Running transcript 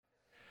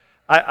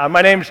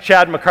My name is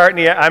Chad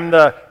McCartney. I'm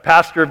the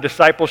pastor of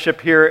discipleship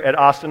here at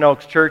Austin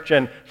Oaks Church,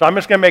 and so I'm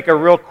just going to make a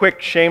real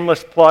quick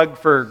shameless plug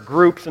for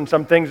groups and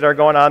some things that are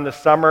going on this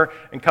summer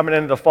and coming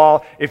into the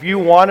fall. If you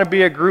want to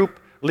be a group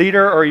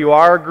leader or you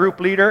are a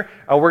group leader,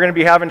 we're going to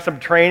be having some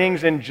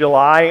trainings in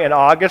July and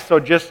August, so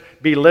just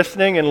be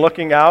listening and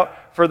looking out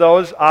for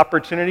those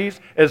opportunities.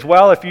 As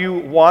well, if you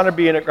want to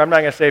be I'm not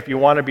going to say if you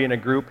want to be in a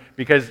group,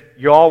 because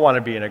you all want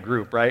to be in a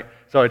group, right?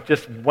 So it's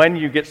just when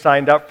you get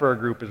signed up for a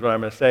group is what I'm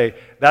going to say.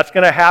 That's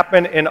going to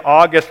happen in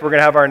August. We're going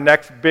to have our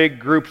next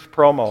big groups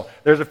promo.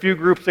 There's a few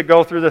groups that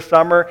go through the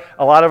summer.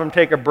 A lot of them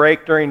take a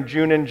break during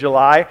June and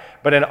July.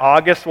 But in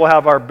August, we'll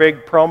have our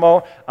big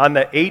promo on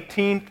the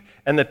 18th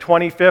and the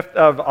 25th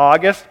of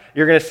August.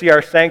 You're going to see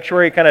our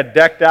sanctuary kind of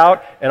decked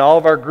out, and all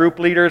of our group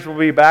leaders will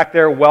be back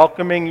there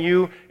welcoming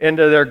you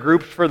into their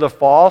groups for the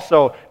fall.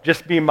 So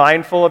just be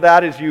mindful of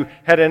that as you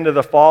head into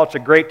the fall. It's a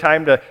great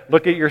time to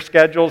look at your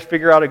schedules,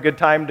 figure out a good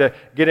time to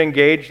get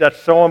engaged.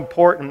 That's so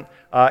important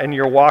in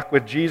your walk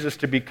with Jesus,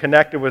 to be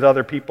connected with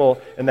other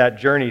people in that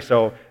journey.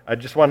 So I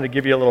just wanted to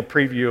give you a little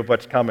preview of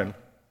what's coming.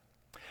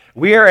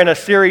 We are in a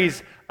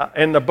series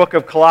in the book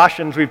of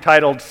Colossians we've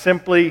titled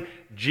Simply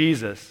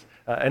Jesus.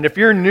 And if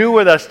you're new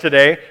with us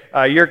today,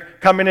 you're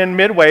coming in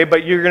midway,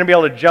 but you're going to be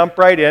able to jump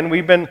right in.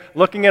 We've been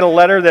looking at a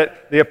letter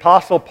that the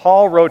Apostle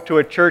Paul wrote to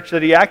a church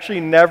that he actually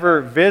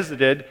never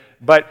visited,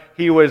 but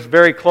he was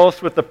very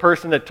close with the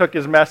person that took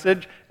his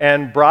message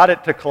and brought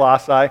it to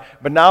Colossae.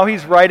 But now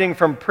he's writing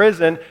from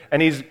prison, and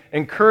he's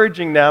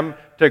encouraging them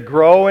to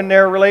grow in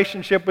their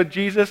relationship with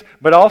Jesus,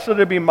 but also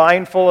to be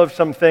mindful of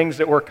some things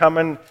that were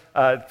coming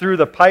through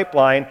the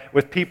pipeline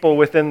with people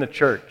within the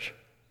church.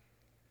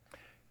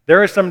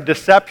 There are some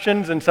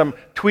deceptions and some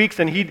tweaks,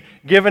 and he'd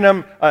given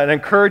them an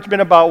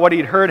encouragement about what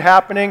he'd heard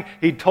happening.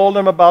 He told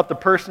them about the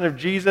person of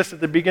Jesus at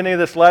the beginning of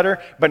this letter,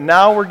 but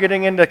now we're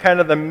getting into kind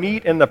of the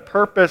meat and the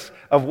purpose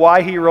of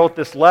why he wrote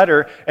this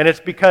letter, and it's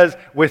because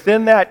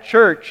within that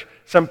church,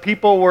 some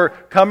people were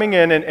coming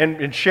in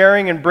and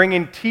sharing and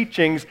bringing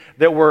teachings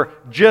that were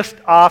just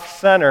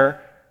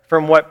off-center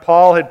from what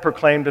Paul had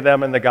proclaimed to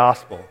them in the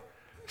gospel.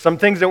 Some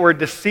things that were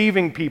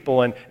deceiving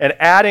people and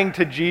adding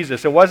to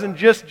Jesus. It wasn't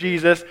just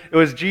Jesus, it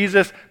was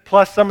Jesus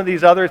plus some of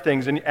these other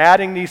things and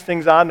adding these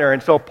things on there.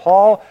 And so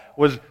Paul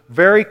was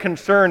very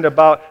concerned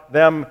about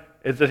them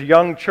as a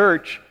young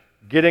church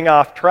getting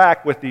off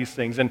track with these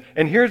things. And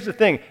here's the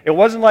thing, it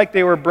wasn't like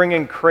they were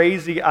bringing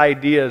crazy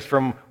ideas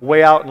from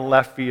way out in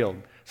left field.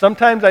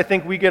 Sometimes I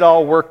think we get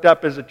all worked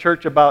up as a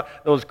church about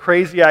those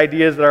crazy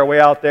ideas that are way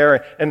out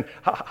there. And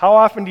how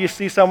often do you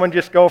see someone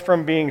just go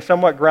from being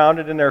somewhat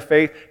grounded in their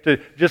faith to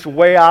just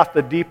way off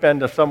the deep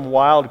end of some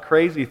wild,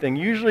 crazy thing?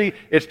 Usually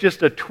it's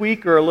just a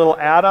tweak or a little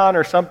add-on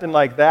or something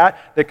like that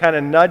that kind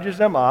of nudges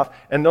them off.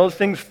 And those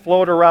things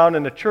float around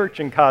in the church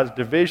and cause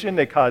division,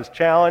 they cause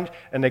challenge,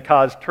 and they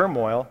cause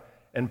turmoil.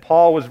 And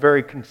Paul was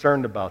very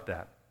concerned about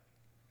that.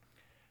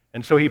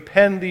 And so he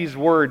penned these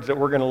words that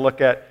we're going to look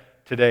at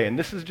today. And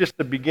this is just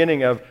the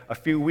beginning of a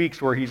few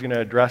weeks where he's going to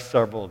address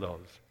several of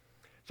those.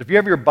 So if you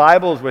have your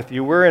Bibles with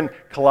you, we're in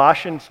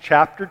Colossians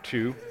chapter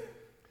 2.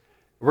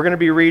 We're going to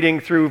be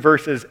reading through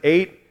verses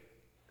 8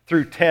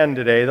 through 10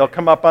 today. They'll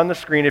come up on the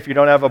screen if you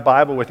don't have a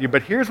Bible with you.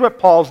 But here's what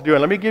Paul's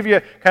doing. Let me give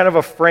you kind of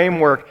a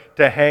framework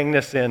to hang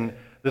this in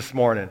this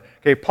morning.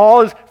 Okay,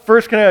 Paul is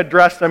first going to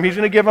address them. He's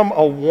going to give them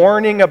a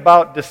warning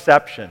about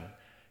deception.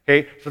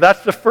 Okay, so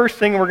that's the first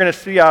thing we're going to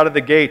see out of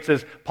the gates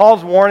is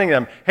Paul's warning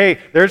them, hey,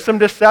 there's some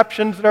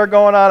deceptions that are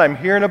going on. I'm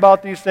hearing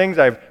about these things.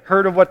 I've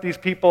heard of what these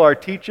people are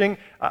teaching.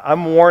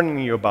 I'm warning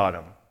you about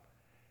them.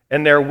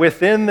 And they're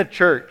within the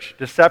church.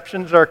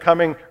 Deceptions are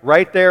coming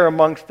right there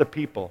amongst the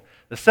people.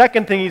 The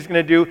second thing he's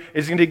going to do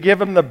is he's going to give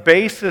them the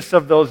basis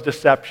of those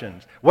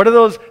deceptions. What are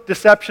those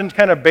deceptions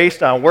kind of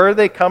based on? Where are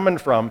they coming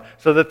from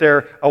so that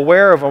they're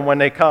aware of them when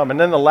they come? And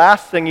then the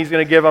last thing he's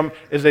going to give them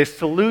is a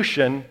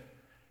solution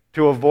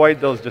to avoid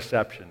those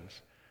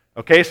deceptions.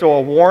 Okay, so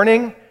a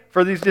warning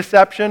for these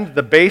deceptions,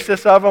 the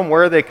basis of them,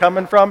 where are they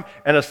coming from,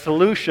 and a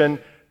solution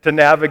to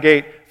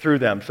navigate through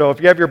them. So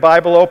if you have your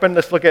Bible open,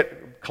 let's look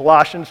at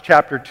Colossians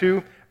chapter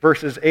 2,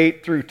 verses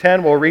 8 through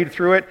 10. We'll read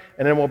through it,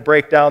 and then we'll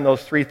break down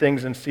those three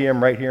things and see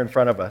them right here in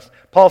front of us.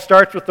 Paul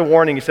starts with the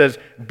warning. He says,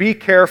 be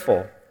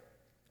careful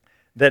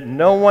that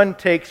no one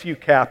takes you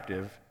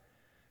captive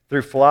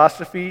through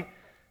philosophy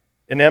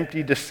and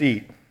empty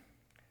deceit,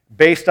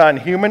 based on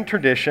human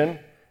tradition,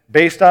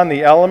 based on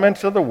the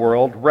elements of the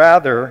world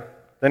rather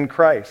than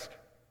Christ.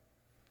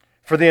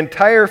 For the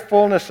entire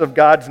fullness of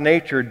God's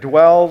nature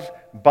dwells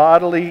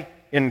bodily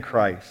in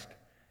Christ,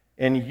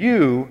 and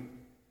you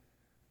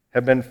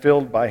have been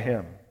filled by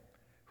him,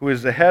 who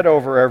is the head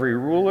over every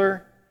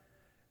ruler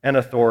and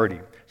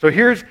authority. So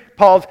here's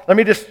Paul's, let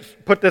me just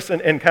put this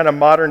in kind of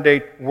modern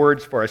day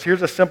words for us.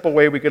 Here's a simple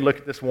way we could look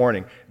at this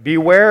warning.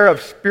 Beware of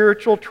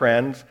spiritual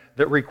trends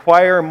that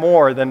require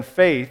more than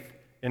faith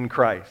in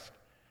Christ.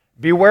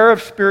 Beware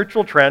of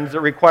spiritual trends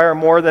that require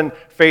more than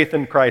faith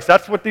in Christ.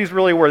 That's what these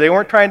really were. They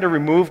weren't trying to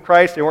remove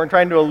Christ. They weren't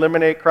trying to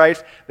eliminate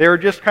Christ. They were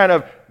just kind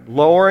of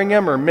lowering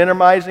him or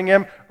minimizing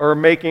him or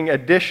making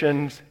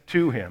additions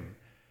to him.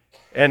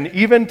 And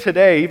even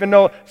today, even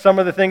though some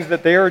of the things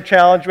that they are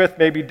challenged with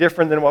may be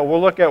different than what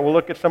we'll look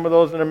at some of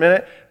those in a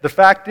minute, the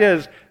fact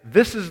is,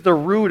 this is the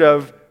root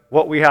of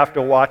what we have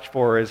to watch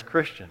for as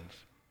Christians.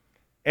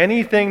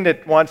 Anything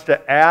that wants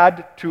to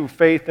add to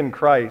faith in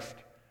Christ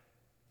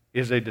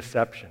is a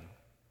deception.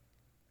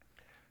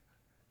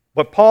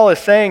 What Paul is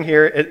saying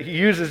here, he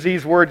uses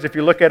these words, if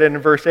you look at it in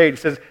verse 8, he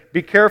says,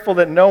 "Be careful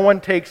that no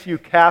one takes you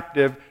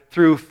captive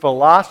through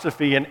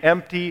philosophy and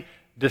empty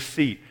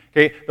deceit."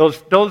 Okay,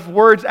 those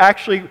words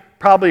actually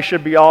probably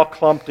should be all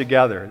clumped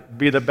together,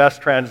 be the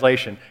best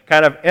translation.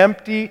 Kind of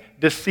empty,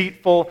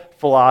 deceitful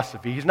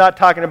philosophy. He's not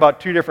talking about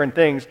two different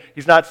things.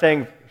 He's not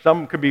saying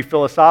some could be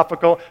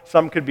philosophical,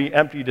 some could be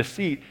empty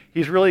deceit.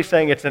 He's really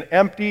saying it's an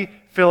empty,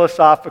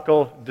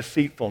 philosophical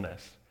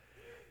deceitfulness.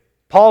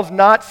 Paul's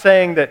not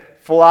saying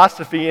that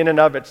philosophy in and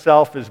of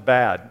itself is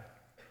bad.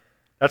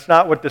 That's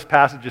not what this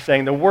passage is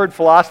saying. The word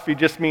philosophy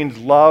just means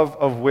love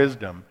of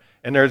wisdom.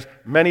 And there's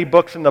many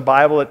books in the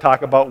Bible that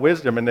talk about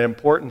wisdom and the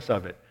importance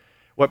of it.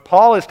 What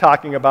Paul is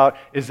talking about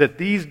is that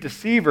these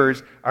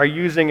deceivers are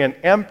using an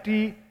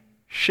empty,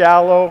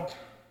 shallow,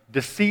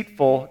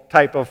 deceitful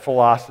type of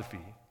philosophy.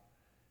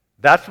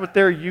 That's what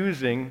they're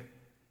using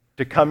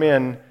to come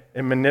in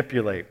and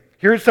manipulate.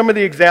 Here's some of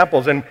the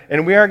examples, and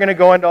we aren't going to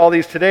go into all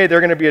these today.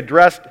 They're going to be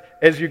addressed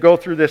as you go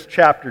through this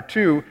chapter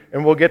 2,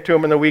 and we'll get to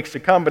them in the weeks to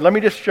come. But let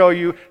me just show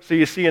you, so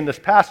you see in this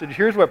passage,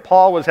 here's what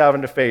Paul was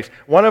having to face.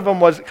 One of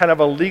them was kind of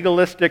a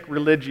legalistic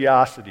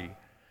religiosity,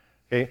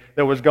 okay,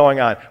 that was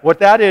going on. What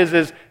that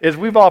is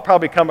we've all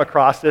probably come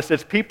across this.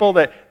 It's people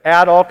that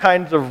add all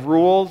kinds of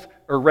rules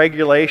or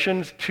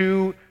regulations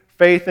to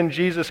faith in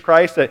Jesus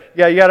Christ. That,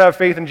 yeah, you got to have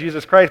faith in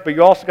Jesus Christ, but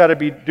you also got to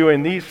be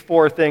doing these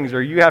 4 things,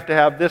 or you have to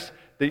have this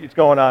that's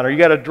going on, or you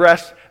got to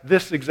dress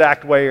this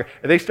exact way. Or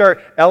they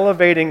start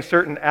elevating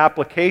certain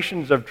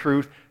applications of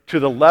truth to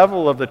the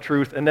level of the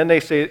truth, and then they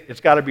say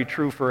it's got to be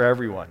true for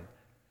everyone.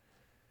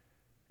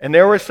 And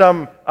there were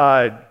some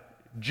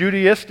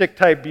Judaistic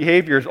type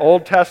behaviors,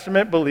 Old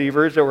Testament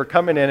believers that were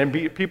coming in, and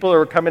people that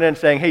were coming in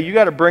saying, hey, you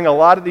got to bring a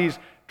lot of these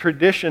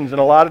traditions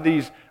and a lot of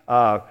these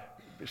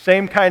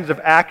same kinds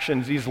of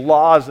actions, these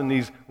laws and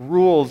these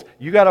rules,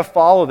 you got to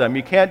follow them.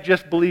 You can't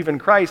just believe in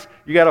Christ,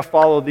 you got to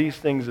follow these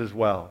things as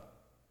well.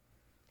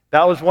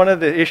 That was one of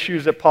the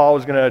issues that Paul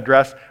was going to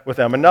address with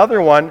them.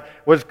 Another one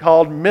was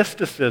called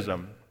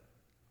mysticism.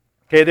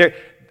 Okay,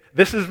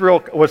 this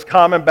was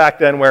common back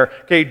then where,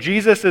 okay,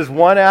 Jesus is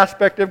one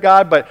aspect of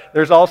God, but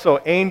there's also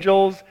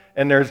angels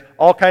and there's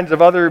all kinds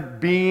of other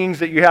beings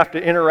that you have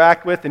to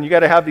interact with, and you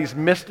got to have these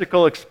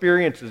mystical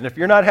experiences. And if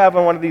you're not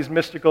having one of these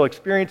mystical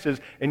experiences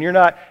and you're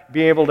not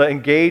being able to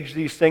engage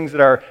these things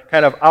that are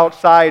kind of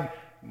outside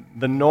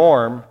the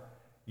norm,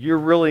 you're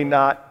really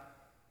not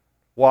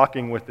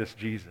walking with this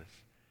Jesus.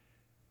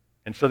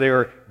 And so they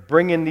were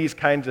bringing these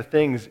kinds of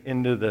things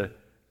into the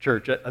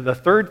church. The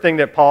third thing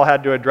that Paul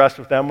had to address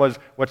with them was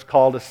what's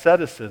called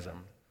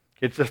asceticism.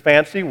 It's a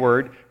fancy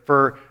word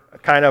for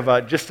kind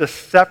of just a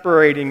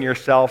separating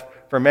yourself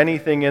from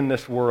anything in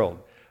this world.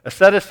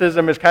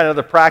 Asceticism is kind of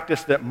the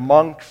practice that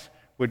monks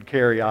would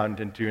carry on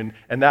into,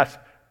 and that's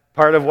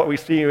part of what we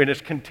see, and it's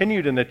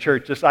continued in the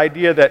church, this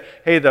idea that,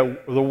 hey, the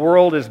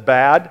world is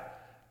bad,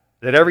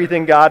 that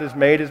everything God has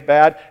made is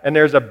bad, and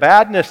there's a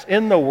badness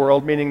in the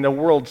world, meaning the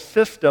world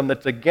system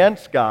that's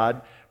against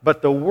God,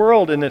 but the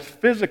world in its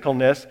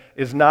physicalness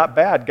is not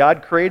bad.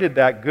 God created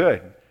that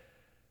good.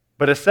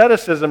 But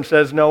asceticism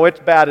says, no,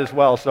 it's bad as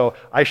well, so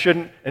I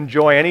shouldn't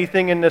enjoy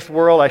anything in this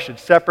world. I should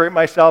separate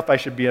myself. I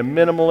should be a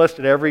minimalist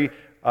at every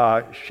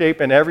shape,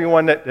 and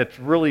everyone that's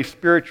really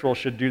spiritual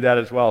should do that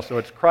as well. So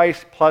it's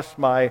Christ plus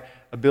my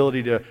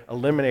ability to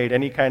eliminate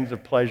any kinds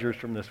of pleasures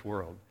from this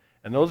world.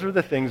 And those are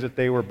the things that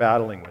they were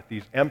battling with,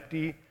 these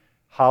empty,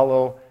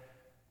 hollow,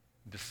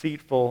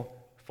 deceitful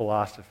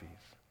philosophies.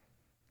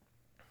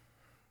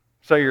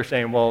 So you're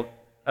saying, well,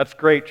 that's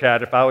great,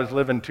 Chad. If I was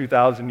living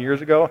 2,000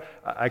 years ago,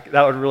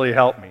 that would really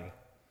help me.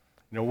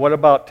 You know, what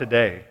about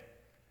today?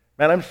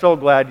 Man, I'm so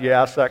glad you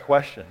asked that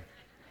question.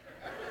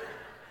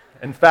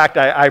 In fact,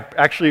 I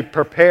actually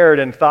prepared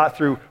and thought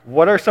through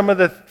what are some of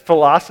the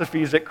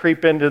philosophies that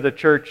creep into the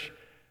church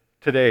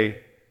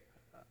today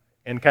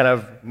and kind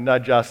of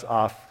nudge us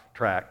off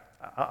track.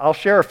 I'll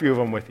share a few of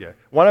them with you.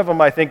 One of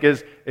them, I think,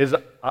 is in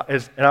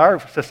our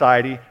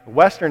society,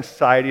 Western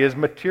society, is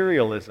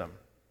materialism.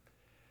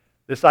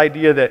 This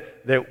idea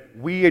that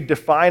we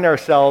define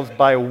ourselves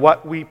by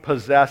what we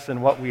possess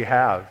and what we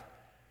have.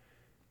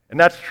 And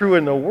that's true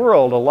in the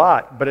world a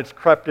lot, but it's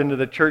crept into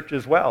the church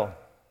as well.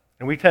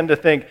 And we tend to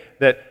think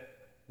that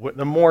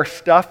the more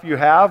stuff you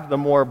have, the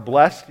more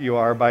blessed you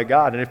are by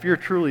God. And if you're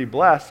truly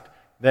blessed,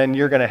 then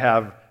you're going to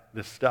have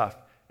this stuff.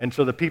 And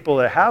so the people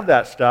that have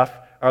that stuff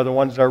are the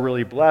ones that are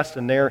really blessed,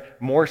 and they're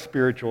more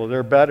spiritual,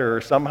 they're better, or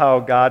somehow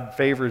God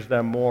favors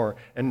them more.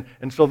 And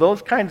so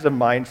those kinds of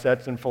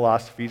mindsets and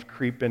philosophies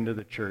creep into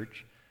the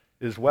church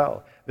as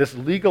well. This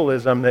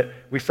legalism that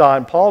we saw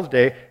in Paul's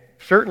day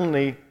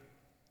certainly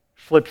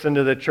slips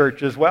into the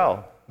church as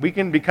well. we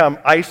can become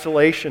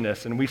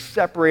isolationists, and we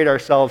separate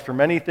ourselves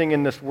from anything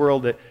in this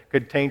world that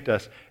could taint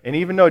us. And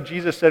even though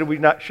Jesus said we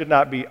should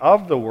not be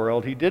of the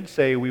world, he did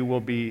say we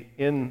will be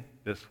in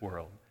this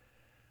world.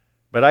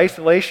 But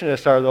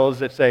isolationists are those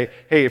that say,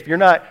 hey, if you're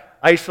not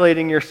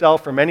isolating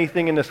yourself from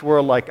anything in this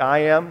world like I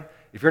am,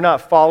 if you're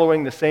not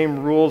following the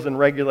same rules and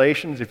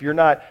regulations, if you're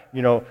not,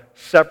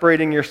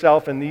 separating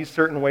yourself in these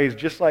certain ways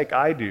just like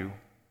I do,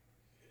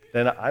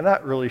 then I'm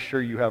not really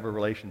sure you have a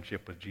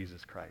relationship with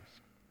Jesus Christ.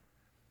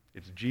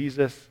 It's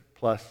Jesus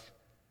plus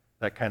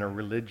that kind of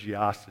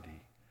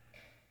religiosity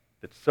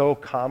that so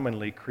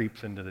commonly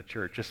creeps into the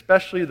church,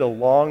 especially the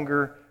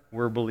longer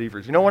we're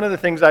believers. One of the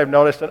things I've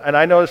noticed, and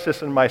I noticed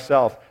this in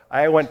myself,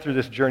 I went through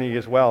this journey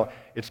as well.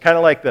 It's kind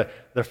of like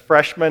the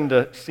freshman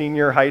to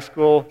senior high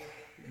school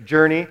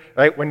journey,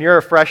 right? When you're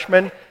a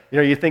freshman,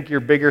 you think you're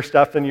bigger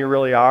stuff than you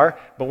really are.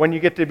 But when you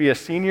get to be a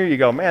senior, you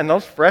go, man,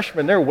 those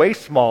freshmen, they're way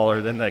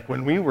smaller than like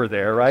when we were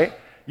there, right?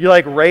 You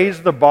like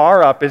raise the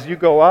bar up as you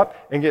go up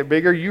and get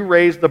bigger. You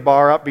raise the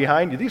bar up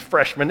behind you. These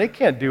freshmen, they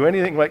can't do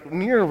anything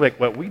near like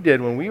what we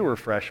did when we were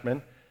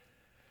freshmen.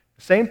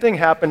 The same thing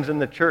happens in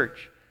the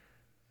church.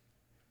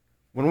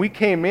 When we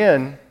came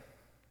in,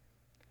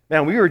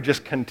 man, we were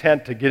just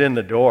content to get in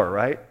the door,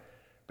 right?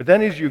 But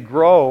then as you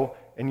grow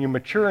and you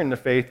mature in the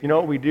faith,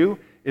 what we do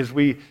is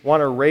we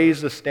want to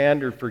raise the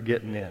standard for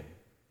getting in.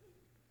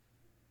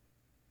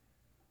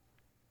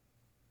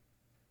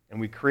 And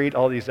we create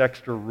all these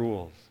extra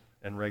rules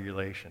and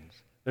regulations.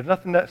 There's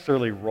nothing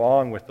necessarily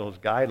wrong with those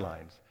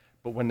guidelines,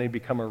 but when they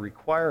become a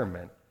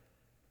requirement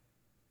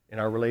in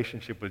our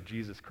relationship with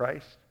Jesus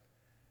Christ,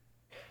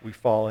 we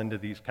fall into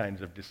these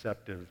kinds of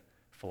deceptive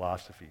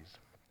philosophies.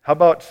 How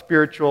about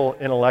spiritual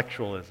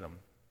intellectualism?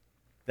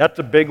 That's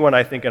a big one,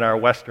 I think, in our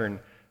Western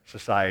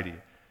society.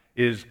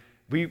 Is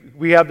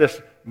we have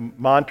this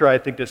mantra, I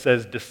think, that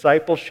says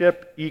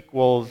discipleship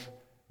equals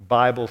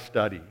Bible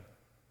study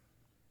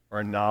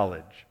or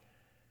knowledge.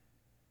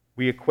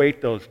 We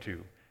equate those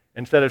two.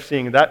 Instead of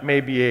seeing that may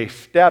be a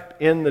step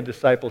in the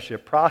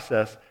discipleship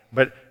process,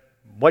 but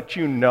what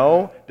you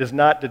know does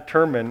not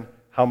determine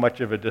how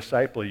much of a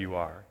disciple you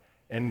are.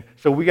 And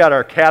so we got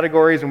our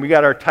categories and we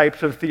got our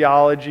types of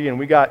theology and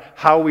we got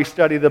how we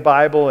study the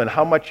Bible and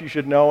how much you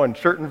should know and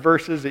certain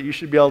verses that you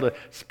should be able to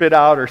spit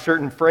out or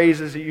certain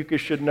phrases that you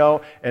should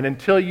know. And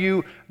until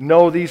you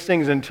know these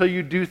things, until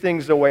you do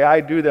things the way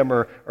I do them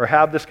or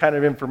have this kind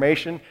of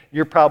information,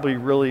 you're probably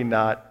really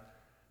not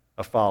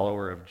a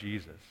follower of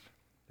Jesus.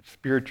 It's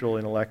spiritual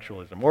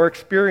intellectualism or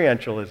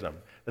experientialism.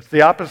 That's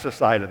the opposite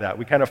side of that.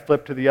 We kind of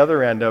flip to the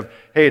other end of,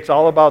 hey, it's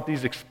all about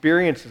these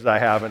experiences I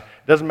have. And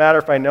it doesn't matter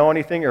if I know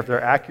anything or if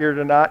they're accurate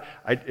or not.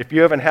 If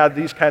you haven't had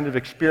these kinds of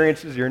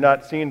experiences, you're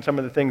not seeing some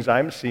of the things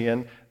I'm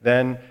seeing,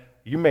 then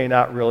you may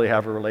not really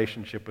have a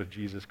relationship with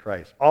Jesus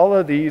Christ. All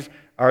of these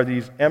are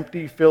these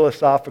empty,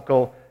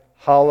 philosophical,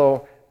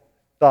 hollow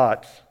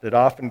thoughts that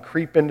often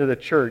creep into the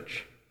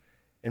church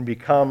and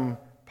become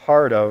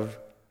part of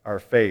our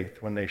faith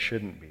when they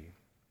shouldn't be.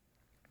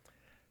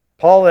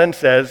 Paul then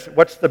says,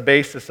 what's the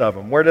basis of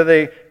them? Where do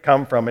they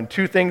come from? And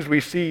two things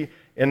we see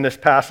in this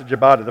passage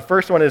about it. The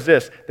first one is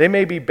this: they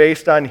may be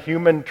based on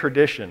human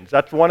traditions.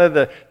 That's one of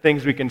the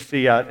things we can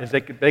see is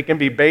they can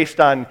be based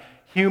on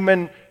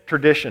human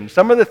traditions.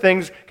 Some of the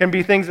things can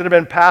be things that have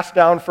been passed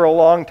down for a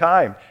long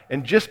time.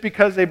 And just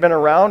because they've been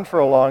around for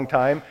a long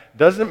time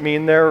doesn't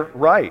mean they're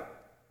right.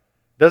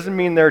 Doesn't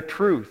mean they're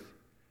truth.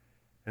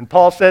 And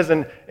Paul says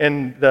in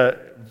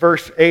the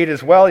verse 8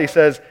 as well, he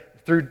says,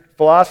 through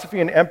philosophy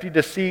and empty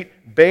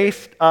deceit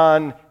based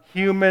on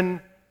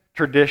human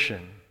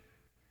tradition.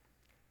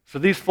 So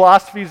these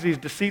philosophies, these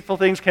deceitful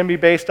things can be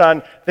based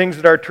on things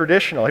that are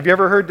traditional. Have you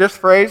ever heard this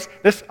phrase?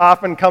 This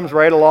often comes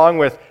right along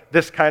with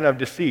this kind of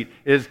deceit,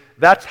 is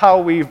that's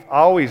how we've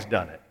always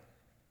done it.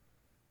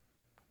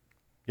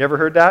 You ever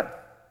heard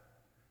that?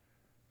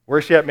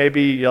 Worse yet,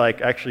 maybe you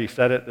actually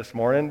said it this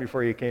morning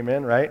before you came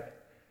in, right?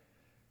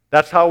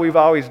 That's how we've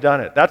always done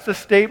it. That's a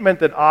statement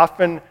that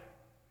often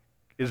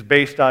is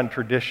based on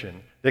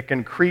tradition, that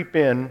can creep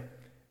in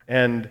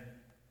and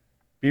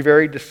be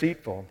very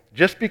deceitful.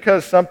 Just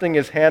because something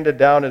is handed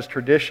down as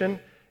tradition,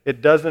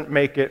 it doesn't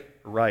make it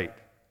right.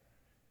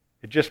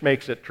 It just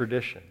makes it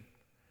tradition.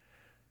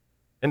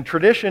 And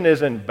tradition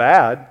isn't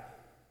bad,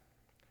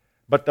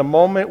 but the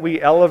moment we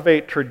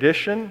elevate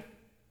tradition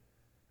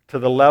to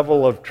the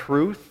level of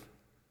truth,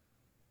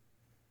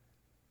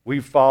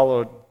 we've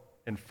followed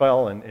and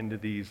fallen into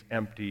these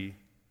empty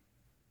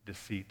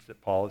deceits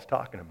that Paul is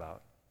talking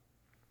about.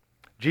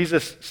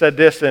 Jesus said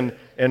this in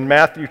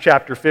Matthew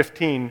chapter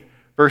 15,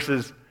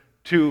 verses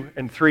 2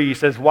 and 3. He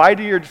says, why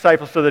do your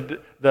disciples, so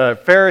the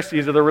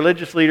Pharisees or the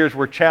religious leaders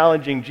were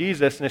challenging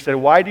Jesus, and they said,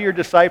 why do your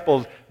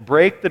disciples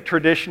break the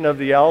tradition of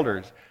the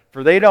elders?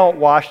 For they don't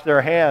wash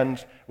their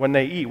hands when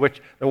they eat,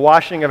 which the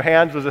washing of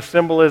hands was a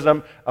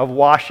symbolism of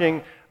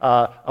washing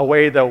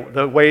away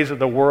the ways of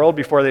the world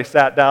before they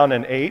sat down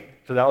and ate.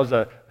 So that was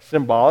a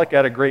symbolic,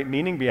 had a great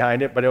meaning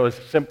behind it, but it was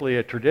simply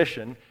a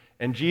tradition.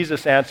 And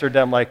Jesus answered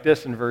them like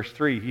this in verse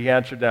 3. He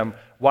answered them,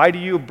 why do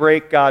you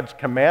break God's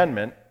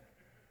commandment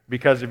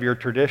because of your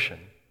tradition?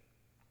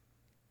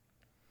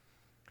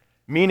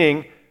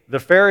 Meaning, the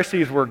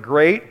Pharisees were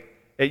great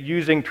at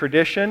using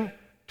tradition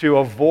to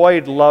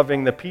avoid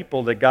loving the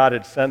people that God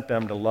had sent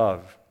them to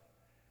love.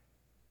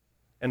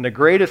 And the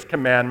greatest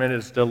commandment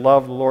is to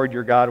love the Lord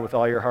your God with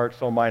all your heart,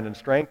 soul, mind, and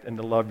strength, and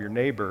to love your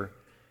neighbor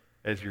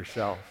as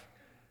yourself.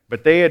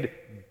 But they had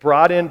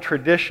brought in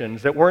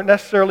traditions that weren't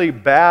necessarily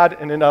bad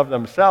in and of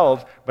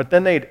themselves, but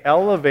then they'd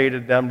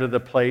elevated them to the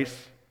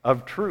place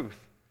of truth.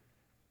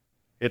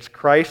 It's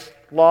Christ's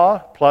law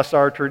plus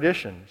our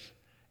traditions.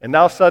 And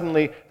now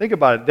suddenly, think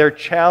about it, they're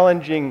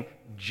challenging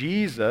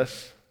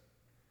Jesus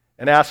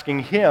and asking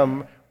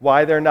him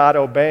why they're not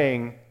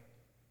obeying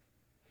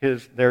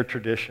their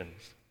traditions.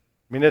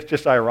 I mean, it's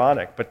just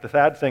ironic, but the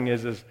sad thing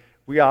is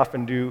we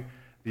often do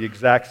the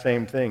exact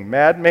same thing.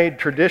 Man-made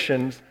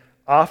traditions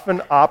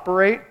often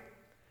operate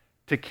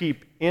to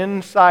keep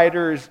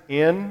insiders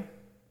in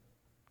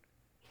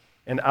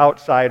and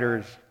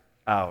outsiders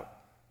out.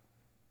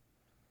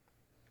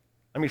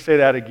 Let me say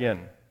that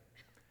again.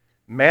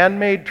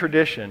 Man-made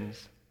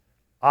traditions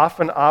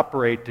often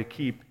operate to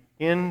keep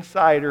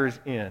insiders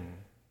in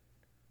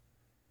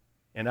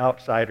and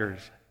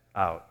outsiders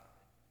out.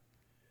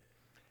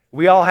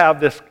 We all have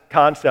this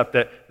concept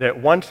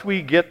that once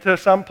we get to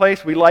some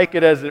place, we like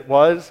it as it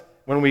was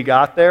when we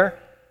got there,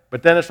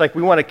 but then it's like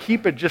we want to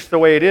keep it just the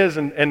way it is,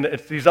 and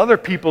it's these other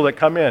people that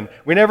come in.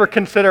 We never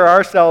consider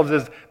ourselves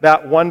as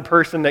that one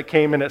person that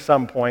came in at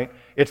some point.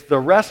 It's the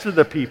rest of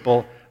the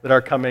people that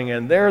are coming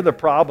in. They're the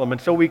problem, and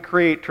so we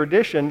create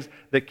traditions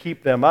that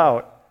keep them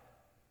out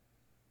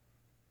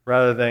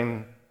rather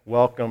than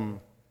welcome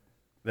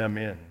them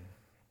in.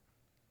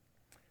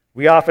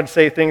 We often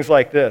say things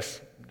like this.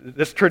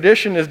 This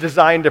tradition is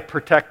designed to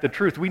protect the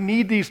truth. We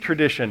need these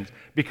traditions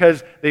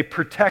because they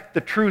protect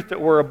the truth that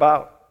we're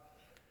about.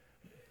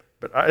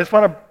 But I just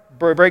want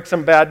to break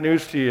some bad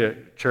news to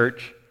you,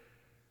 church.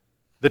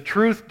 The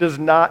truth does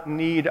not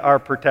need our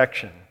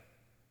protection.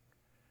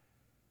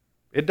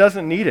 It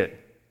doesn't need it.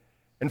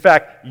 In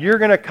fact, you're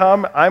going to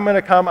come, I'm going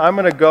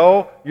to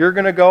go, you're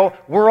going to go.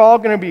 We're all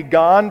going to be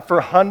gone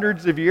for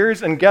hundreds of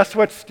years, and guess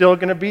what's still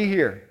going to be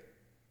here?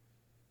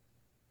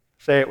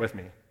 Say it with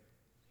me.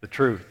 The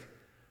truth.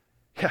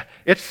 Yeah,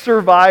 it's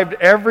survived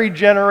every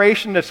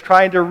generation that's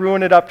trying to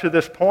ruin it up to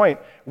this point.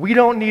 We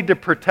don't need to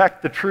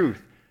protect the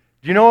truth.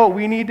 Do you know what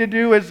we need to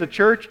do as a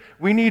church?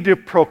 We need to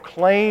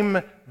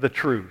proclaim the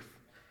truth.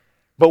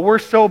 But we're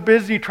so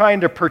busy trying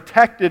to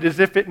protect it as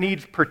if it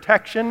needs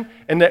protection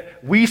and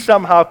that we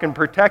somehow can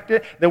protect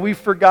it that we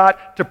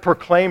forgot to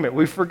proclaim it.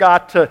 We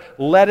forgot to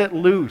let it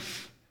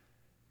loose.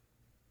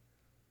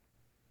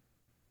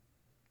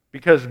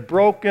 Because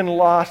broken,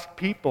 lost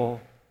people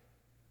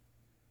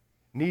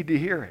need to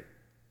hear it,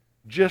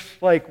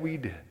 just like we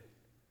did.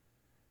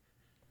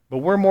 But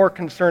we're more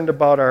concerned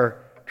about our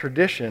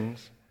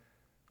traditions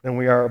than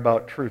we are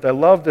about truth. I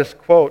love this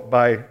quote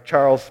by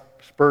Charles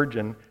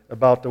Spurgeon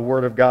about the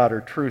Word of God,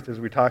 or truth, as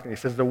we talk. He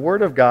says, the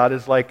Word of God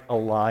is like a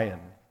lion.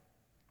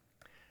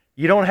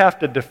 You don't have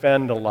to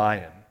defend a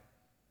lion.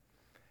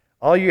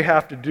 All you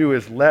have to do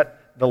is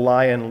let the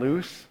lion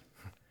loose,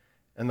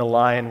 and the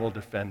lion will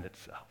defend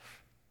itself.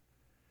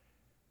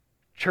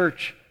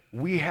 Church,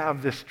 we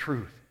have this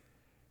truth.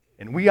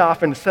 And we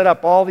often set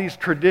up all these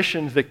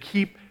traditions that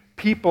keep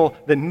people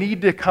that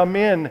need to come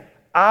in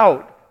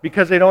out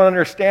because they don't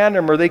understand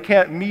them or they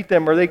can't meet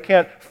them or they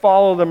can't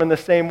follow them in the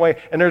same way.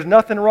 And there's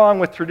nothing wrong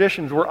with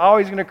traditions. We're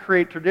always going to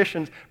create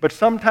traditions, but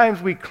sometimes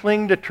we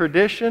cling to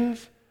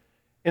traditions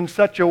in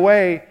such a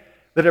way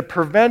that it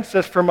prevents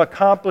us from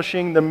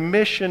accomplishing the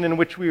mission in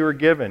which we were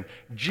given.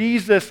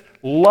 Jesus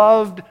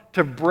loved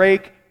to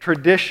break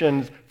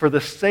traditions for the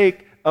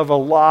sake of a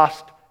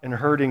lost and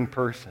hurting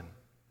person.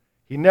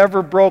 He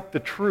never broke the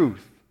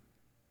truth,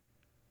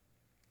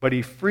 but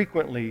he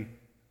frequently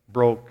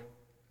broke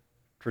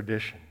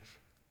traditions.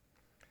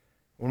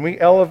 When we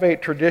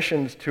elevate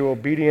traditions to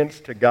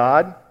obedience to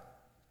God,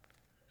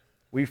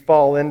 we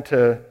fall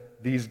into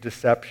these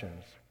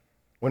deceptions.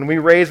 When we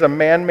raise a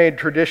man-made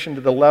tradition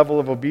to the level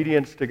of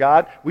obedience to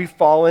God, we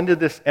fall into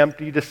this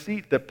empty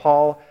deceit that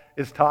Paul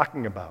is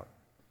talking about.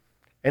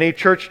 Any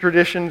church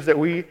traditions that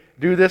we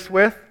do this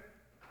with,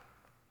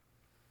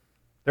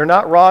 they're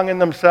not wrong in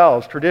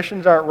themselves.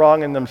 Traditions aren't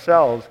wrong in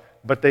themselves,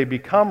 but they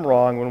become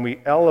wrong when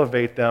we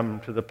elevate them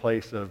to the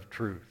place of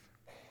truth.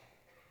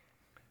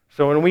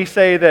 So when we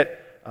say that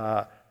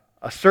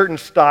a certain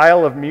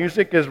style of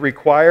music is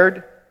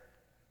required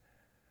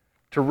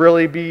to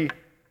really be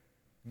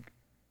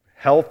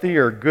healthy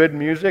or good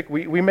music,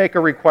 we make a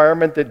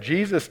requirement that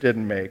Jesus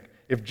didn't make.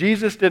 If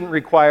Jesus didn't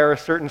require a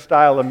certain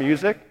style of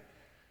music,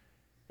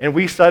 and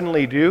we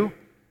suddenly do,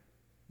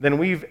 then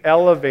we've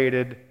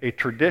elevated a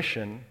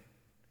tradition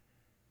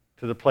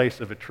to the place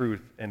of a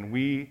truth, and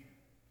we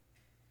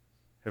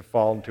have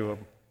fallen to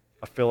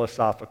a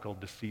philosophical,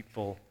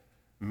 deceitful,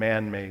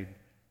 man-made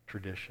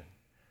tradition.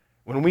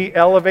 When we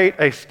elevate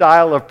a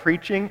style of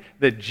preaching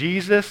that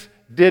Jesus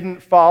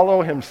didn't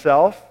follow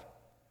himself,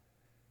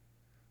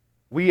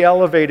 we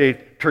elevate a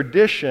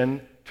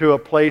tradition to a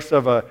place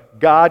of a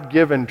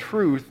God-given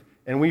truth,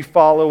 and we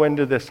follow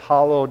into this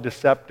hollow,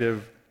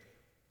 deceptive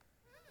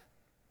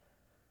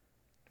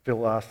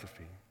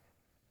philosophy.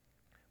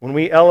 When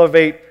we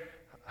elevate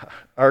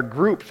our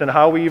groups and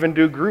how we even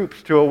do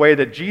groups to a way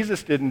that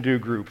Jesus didn't do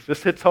groups,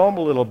 this hits home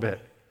a little bit.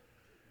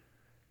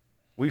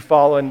 We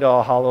fall into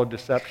a hollow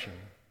deception.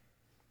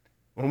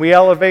 When we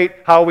elevate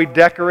how we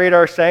decorate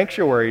our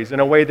sanctuaries in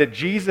a way that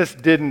Jesus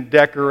didn't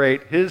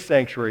decorate his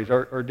sanctuaries,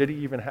 or did he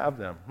even have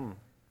them?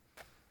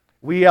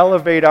 We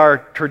elevate our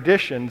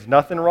traditions,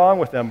 nothing wrong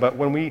with them, but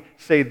when we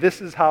say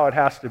this is how it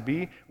has to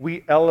be,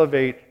 we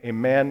elevate a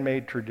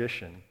man-made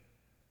tradition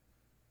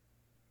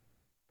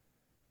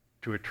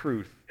to a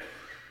truth,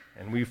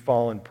 and we've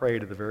fallen prey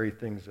to the very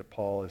things that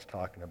Paul is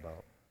talking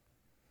about.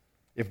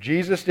 If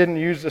Jesus didn't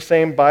use the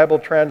same Bible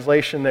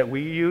translation that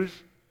we use,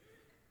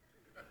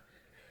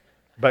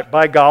 but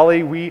by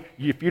golly,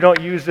 if you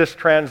don't use this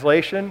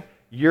translation,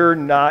 you're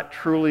not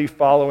truly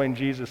following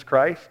Jesus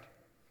Christ.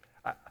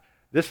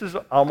 This is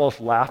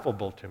almost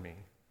laughable to me,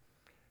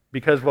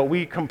 because what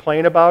we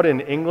complain about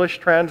in English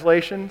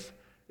translations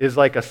is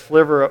like a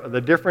sliver of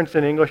the difference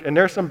in English, and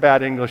there's some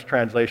bad English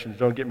translations,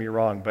 don't get me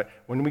wrong, but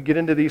when we get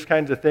into these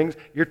kinds of things,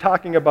 you're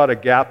talking about a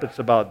gap that's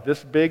about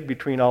this big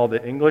between all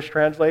the English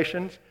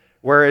translations,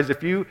 whereas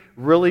if you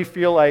really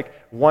feel like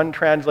one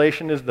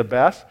translation is the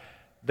best,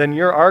 then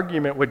your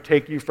argument would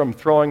take you from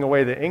throwing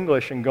away the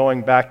English and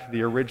going back to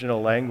the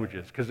original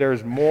languages, because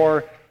there's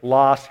more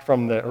lost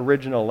from the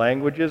original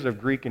languages of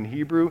Greek and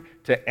Hebrew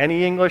to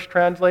any English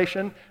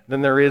translation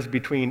than there is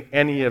between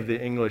any of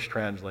the English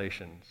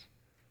translations.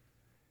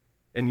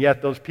 And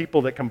yet those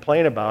people that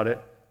complain about it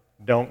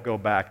don't go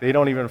back. They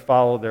don't even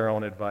follow their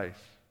own advice.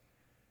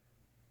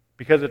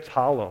 Because it's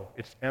hollow,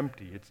 it's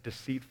empty, it's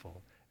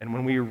deceitful. And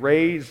when we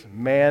raise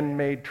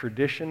man-made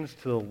traditions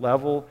to the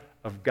level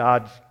of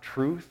God's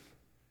truth,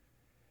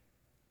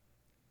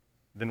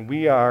 then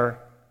we are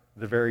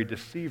the very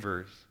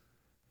deceivers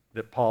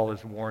that Paul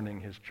is warning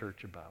his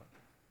church about.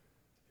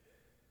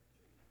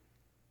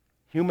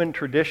 Human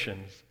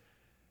traditions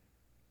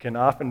can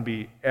often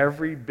be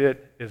every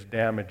bit as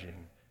damaging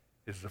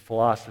as the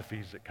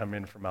philosophies that come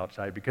in from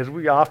outside, because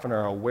we often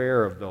are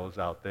aware of those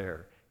out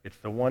there. It's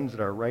the ones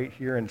that are right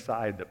here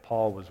inside that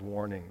Paul was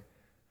warning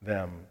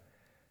them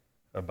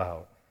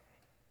about.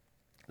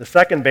 The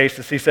second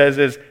basis, he says,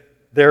 is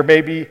there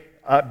may be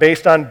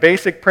based on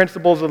basic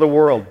principles of the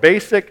world.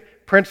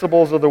 Basic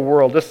principles of the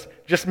world. This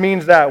just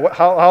means that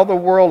how the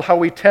world, how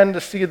we tend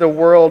to see the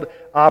world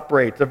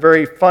operate, the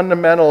very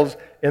fundamentals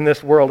in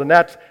this world. And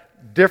that's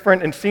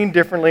different and seen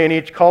differently in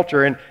each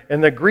culture.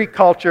 In the Greek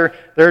culture,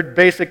 their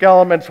basic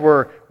elements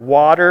were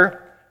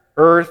water,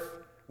 earth,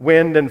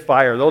 wind, and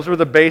fire. Those were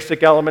the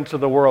basic elements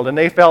of the world. And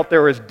they felt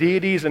there was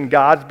deities and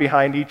gods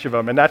behind each of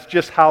them. And that's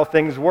just how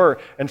things were.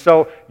 And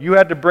so you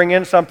had to bring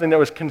in something that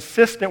was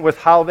consistent with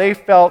how they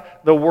felt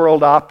the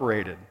world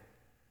operated.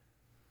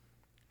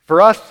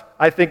 For us,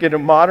 I think in a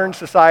modern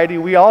society,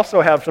 we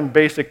also have some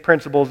basic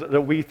principles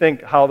that we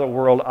think how the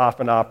world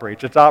often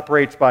operates. It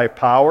operates by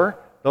power.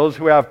 Those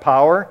who have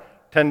power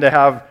tend to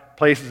have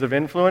places of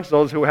influence.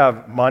 Those who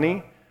have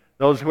money,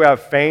 those who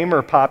have fame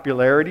or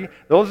popularity,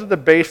 those are the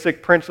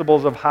basic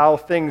principles of how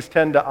things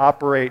tend to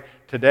operate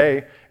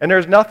today. And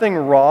there's nothing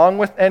wrong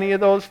with any of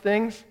those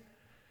things.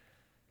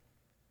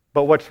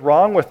 But what's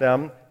wrong with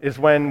them is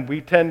when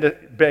we tend to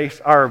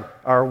base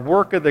our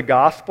work of the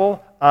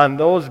gospel on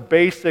those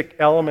basic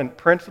element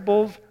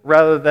principles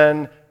rather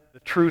than the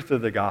truth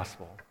of the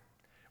gospel.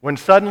 When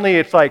suddenly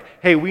it's like,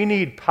 hey, we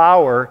need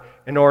power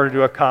in order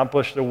to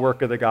accomplish the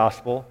work of the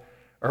gospel,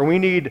 or we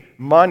need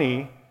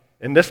money,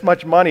 and this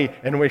much money,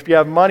 and if you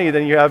have money,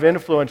 then you have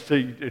influence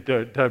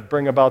to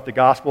bring about the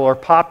gospel, or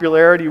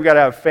popularity, we got to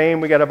have fame,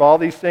 we got to have all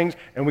these things,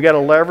 and we got to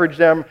leverage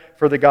them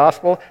for the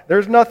gospel.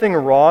 There's nothing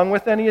wrong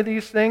with any of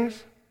these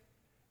things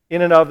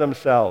in and of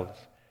themselves.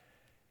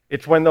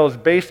 It's when those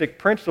basic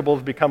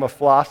principles become a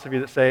philosophy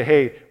that say,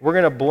 hey, we're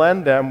going to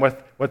blend them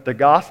with what the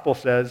gospel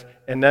says,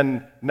 and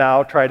then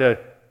now try to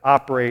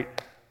operate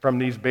from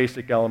these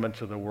basic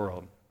elements of the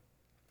world.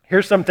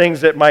 Here's some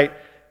things that might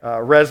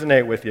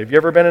resonate with you. Have you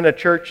ever been in a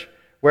church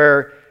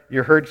where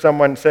you heard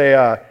someone say,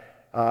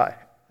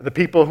 the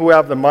people who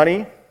have the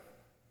money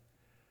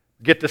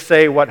get to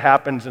say what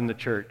happens in the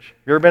church?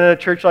 You ever been in a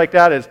church like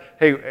that? Is,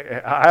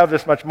 hey, I have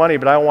this much money,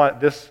 but I want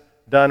this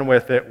done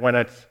with it when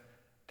it's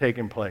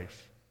taking place.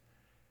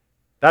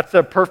 That's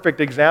a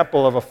perfect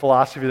example of a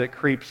philosophy that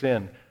creeps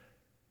in.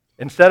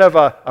 Instead of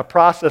a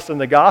process in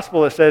the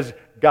gospel that says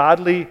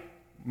godly,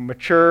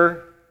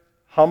 mature,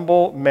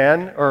 humble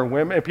men or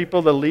women,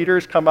 people, the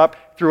leaders come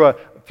up through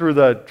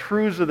the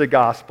truths of the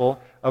gospel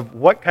of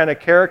what kind of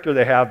character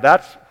they have.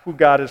 That's who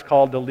God is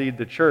called to lead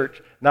the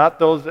church, not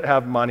those that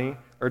have money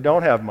or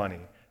don't have money.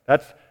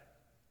 That's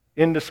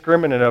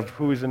indiscriminate of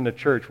who's in the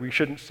church. We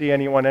shouldn't see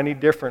anyone any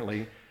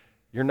differently.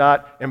 You're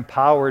not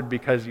empowered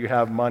because you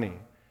have money.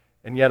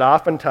 And yet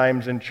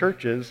oftentimes in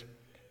churches,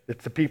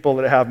 it's the people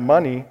that have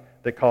money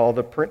that call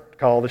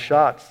the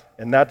shots.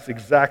 And that's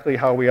exactly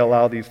how we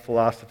allow these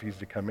philosophies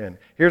to come in.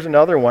 Here's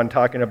another one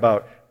talking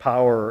about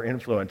power or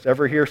influence.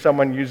 Ever hear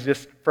someone use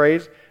this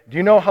phrase? Do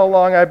you know how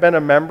long I've been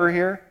a member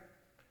here?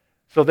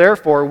 So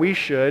therefore we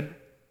should.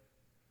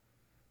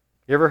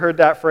 You ever heard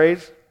that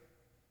phrase?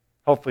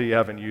 Hopefully you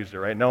haven't used it,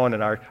 right? No one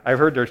in I've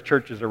heard there's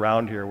churches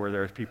around here where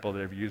there's people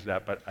that have used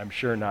that, but I'm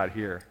sure not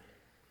here.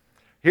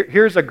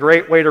 Here's a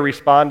great way to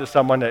respond to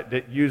someone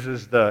that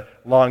uses the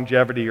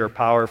longevity or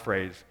power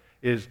phrase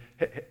is,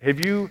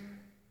 have you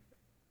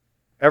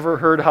ever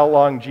heard how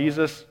long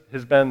Jesus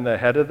has been the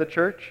head of the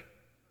church?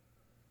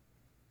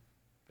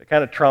 It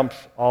kind of trumps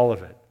all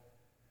of it.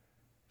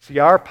 See,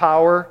 our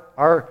power,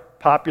 our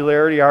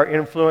popularity, our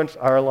influence,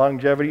 our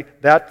longevity,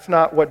 that's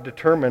not what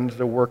determines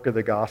the work of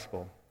the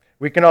gospel.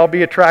 We can all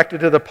be attracted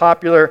to the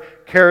popular,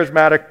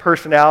 charismatic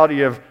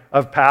personality of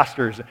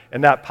pastors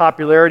and that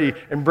popularity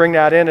and bring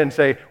that in and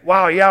say,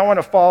 wow, yeah, I want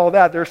to follow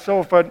that. They're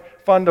so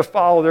fun to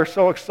follow. They're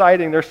so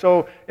exciting. They're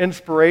so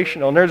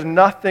inspirational. And there's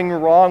nothing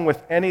wrong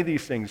with any of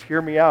these things.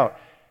 Hear me out.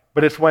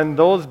 But it's when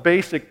those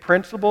basic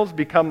principles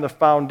become the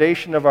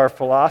foundation of our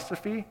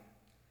philosophy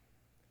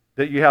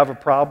that you have a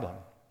problem.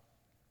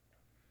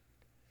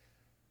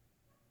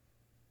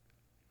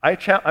 I'm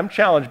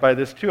challenged by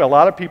this too. A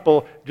lot of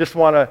people just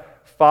want to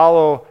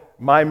follow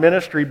my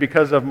ministry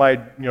because of my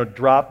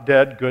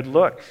drop-dead good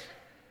looks.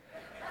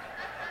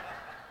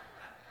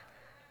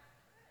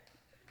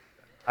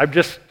 I'm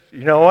just,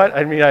 you know what?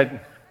 I mean,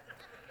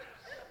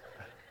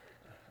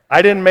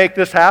 I didn't make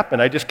this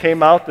happen. I just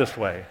came out this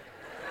way.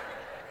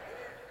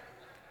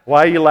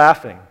 Why are you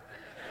laughing?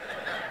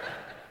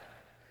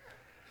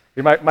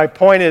 My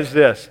point is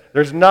this.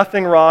 There's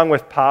nothing wrong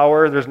with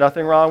power. There's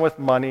nothing wrong with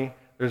money.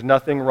 There's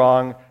nothing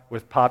wrong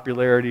with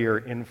popularity or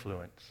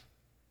influence.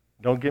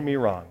 Don't get me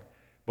wrong.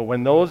 But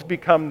when those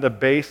become the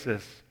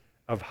basis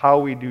of how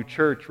we do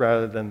church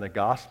rather than the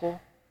gospel,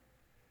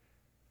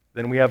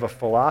 then we have a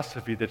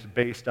philosophy that's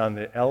based on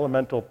the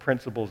elemental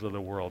principles of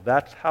the world.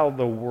 That's how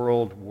the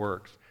world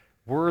works.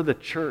 We're the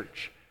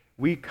church.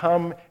 We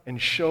come and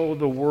show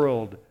the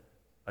world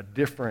a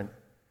different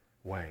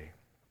way.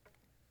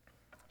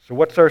 So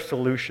what's our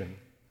solution?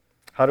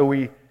 How do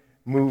we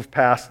move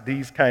past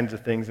these kinds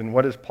of things? And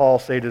what does Paul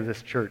say to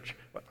this church?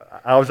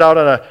 I was out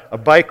on a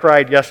bike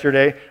ride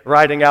yesterday,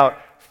 riding out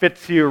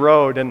Fitzhugh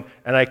Road, and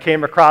I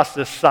came across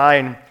this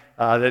sign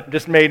that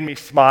just made me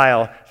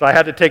smile. So I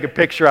had to take a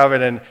picture of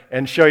it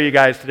and show you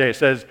guys today. It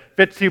says,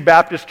 Fitzhugh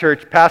Baptist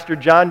Church, Pastor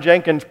John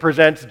Jenkins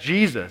presents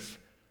Jesus.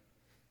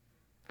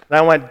 And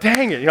I went,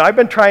 dang it, I've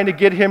been trying to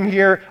get him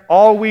here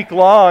all week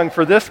long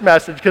for this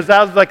message because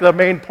that was like the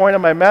main point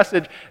of my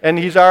message, and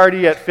he's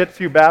already at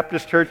Fitzhugh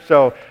Baptist Church,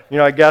 so,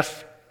 I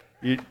guess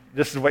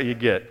this is what you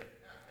get.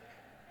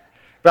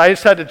 But I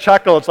just had to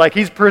chuckle. It's like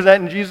he's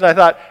presenting Jesus. I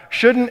thought,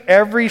 shouldn't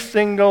every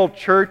single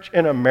church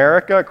in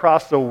America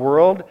across the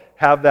world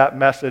have that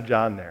message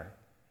on there?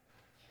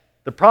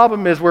 The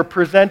problem is we're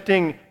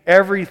presenting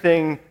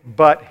everything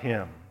but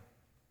him.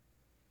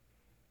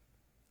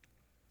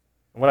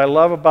 What I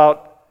love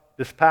about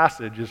this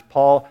passage is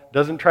Paul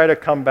doesn't try to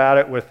combat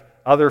it with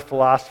other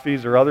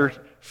philosophies or other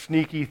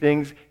sneaky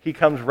things. He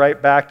comes right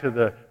back to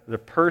the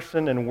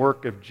person and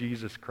work of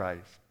Jesus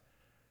Christ.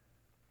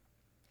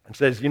 And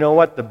says, you know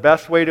what? The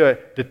best way to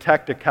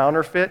detect a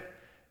counterfeit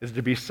is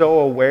to be so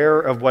aware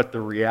of what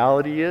the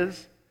reality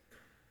is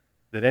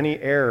that any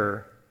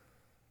error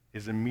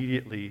is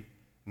immediately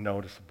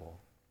noticeable.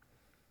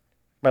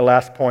 My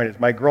last point is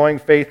my growing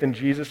faith in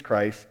Jesus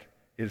Christ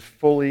is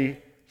fully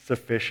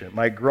sufficient.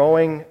 My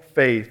growing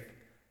faith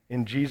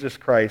in Jesus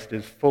Christ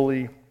is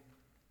fully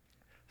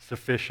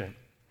sufficient.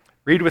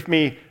 Read with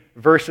me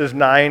verses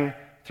 9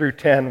 through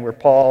 10 where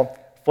Paul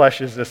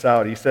fleshes this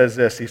out. He says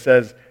this. He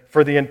says,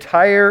 for the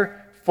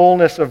entire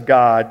fullness of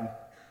God,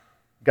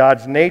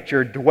 God's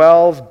nature,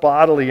 dwells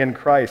bodily in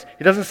Christ.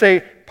 He doesn't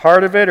say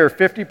part of it or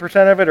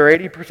 50% of it or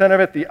 80%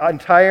 of it. The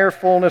entire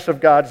fullness of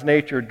God's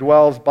nature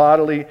dwells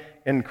bodily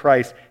in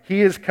Christ.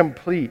 He is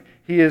complete.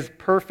 He is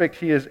perfect.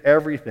 He is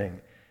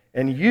everything.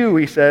 And you,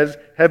 he says,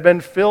 have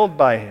been filled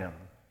by him.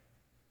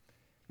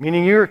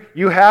 Meaning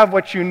you have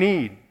what you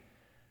need.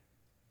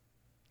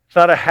 It's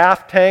not a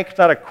half tank. It's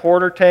not a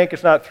quarter tank.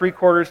 It's not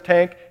 3/4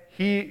 tank.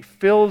 He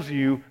fills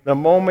you the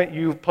moment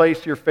you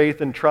place your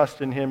faith and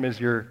trust in him as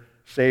your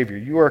Savior.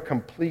 You are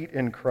complete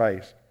in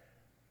Christ.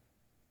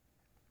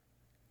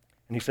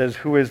 And he says,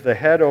 who is the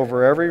head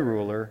over every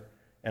ruler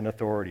and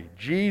authority.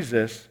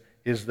 Jesus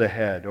is the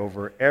head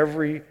over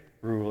every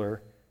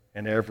ruler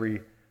and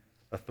every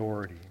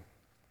authority.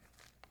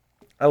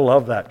 I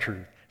love that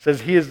truth. It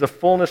says he is the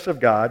fullness of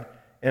God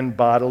in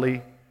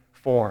bodily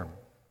form.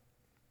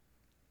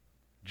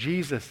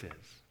 Jesus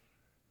is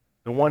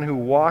the one who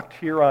walked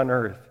here on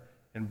earth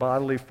in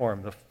bodily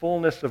form, the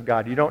fullness of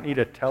God. You don't need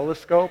a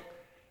telescope.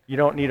 You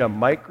don't need a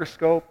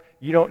microscope.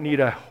 You don't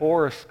need a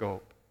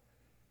horoscope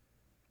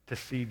to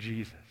see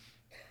Jesus.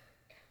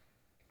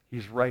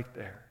 He's right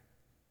there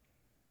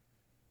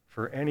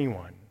for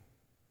anyone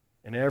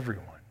and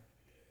everyone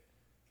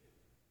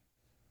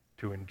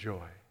to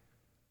enjoy,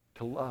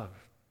 to love,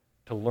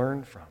 to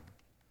learn from,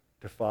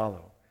 to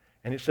follow.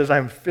 And it says,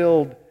 I'm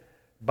filled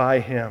by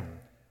him.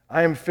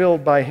 I am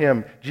filled by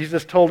him.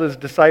 Jesus told his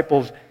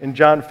disciples in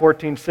John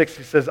 14:6,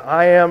 he says,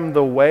 I am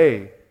the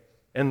way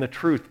and the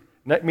truth.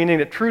 Meaning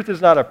that truth is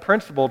not a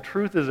principle,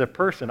 truth is a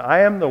person. I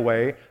am the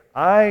way,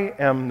 I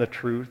am the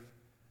truth,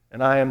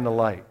 and I am the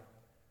light.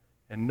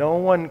 And no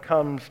one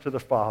comes to the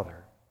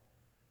Father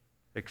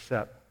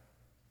except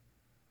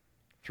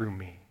through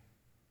me.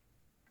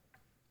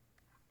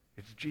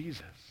 It's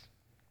Jesus.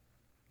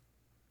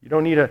 You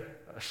don't need a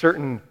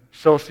certain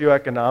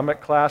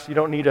socioeconomic class. You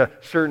don't need a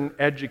certain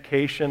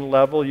education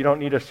level. You don't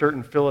need a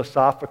certain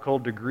philosophical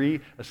degree,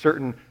 a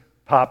certain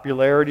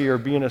popularity, or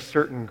be in a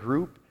certain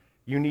group.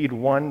 You need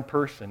one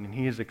person, and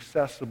he is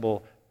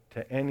accessible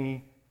to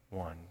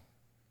anyone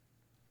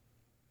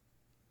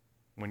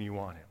when you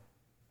want him.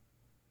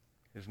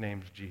 His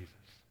name's Jesus.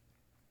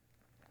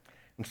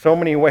 In so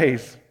many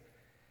ways,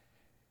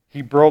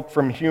 he broke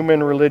from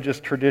human religious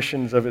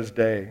traditions of his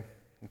day.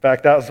 In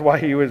fact, that was why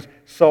he was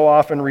so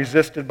often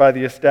resisted by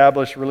the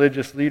established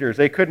religious leaders.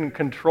 They couldn't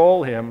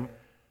control him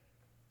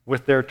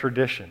with their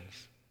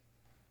traditions.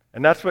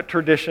 And that's what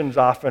traditions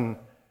often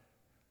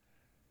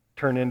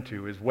turn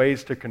into, is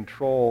ways to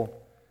control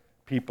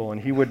people,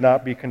 and he would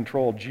not be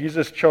controlled.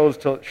 Jesus chose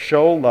to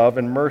show love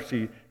and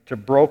mercy to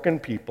broken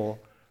people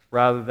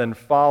rather than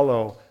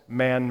follow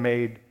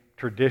man-made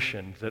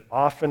traditions that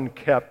often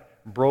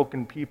kept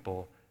broken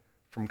people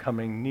from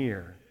coming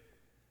near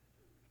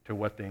to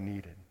what they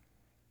needed.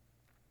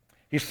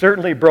 He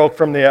certainly broke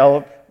from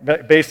the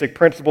basic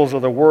principles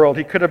of the world.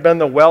 He could have been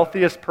the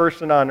wealthiest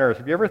person on earth.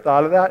 Have you ever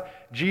thought of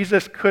that?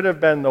 Jesus could have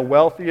been the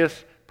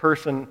wealthiest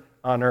person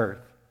on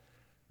earth,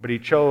 but he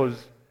chose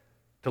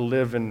to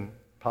live in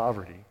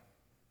poverty.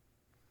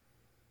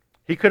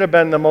 He could have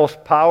been the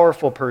most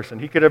powerful person.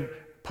 He could have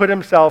put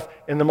himself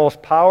in the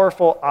most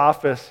powerful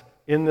office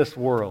in this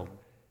world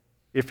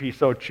if he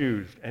so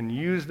chose, and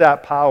used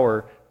that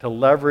power to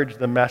leverage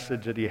the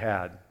message that he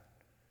had.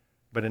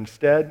 But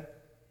instead,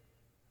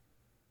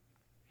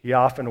 he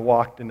often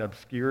walked in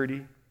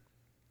obscurity.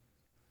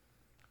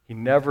 He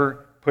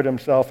never put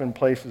himself in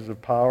places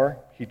of power.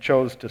 He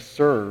chose to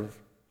serve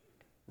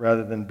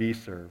rather than be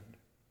served.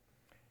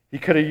 He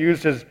could have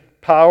used his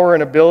power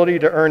and ability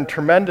to earn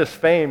tremendous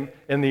fame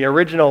in the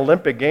original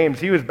Olympic Games.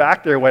 He was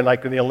back there when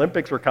the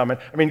Olympics were coming.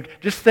 I mean,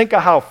 just think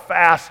of how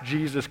fast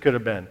Jesus could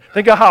have been.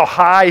 Think of how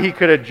high he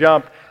could have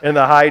jumped in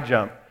the high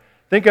jump.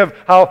 Think of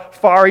how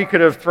far he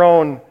could have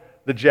thrown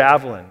the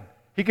javelin.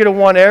 He could have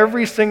won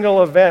every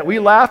single event. We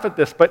laugh at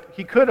this, but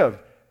he could have,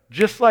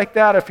 just like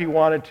that if he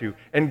wanted to,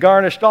 and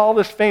garnished all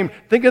this fame.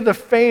 Think of the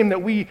fame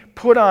that we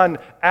put on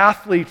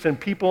athletes and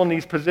people in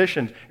these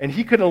positions, and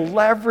he could have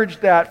leveraged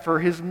that for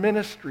his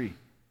ministry.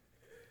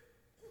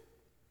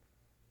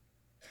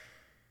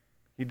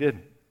 He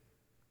didn't.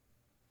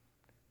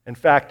 In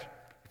fact,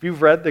 if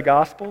you've read the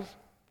Gospels,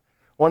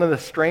 one of the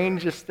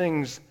strangest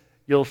things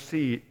you'll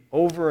see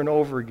over and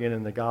over again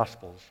in the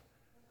Gospels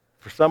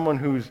for someone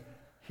who's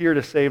here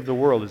to save the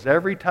world is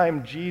every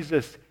time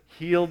Jesus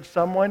healed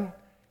someone,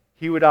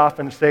 he would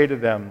often say to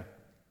them,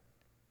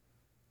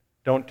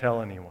 "Don't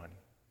tell anyone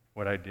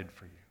what I did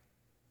for you."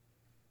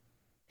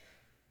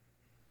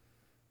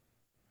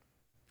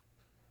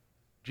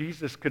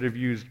 Jesus could have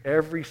used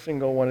every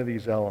single one of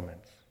these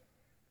elements,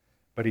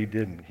 but he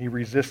didn't. He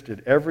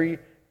resisted every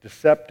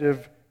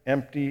deceptive,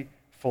 empty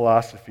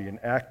philosophy and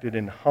acted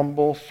in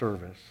humble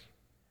service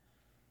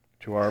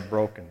to our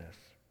brokenness.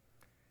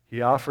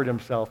 He offered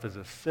himself as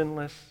a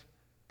sinless,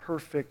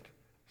 perfect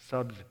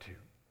substitute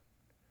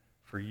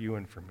for you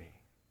and for me.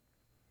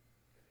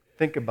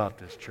 Think about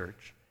this,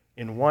 church.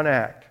 In one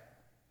act,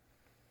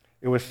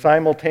 it was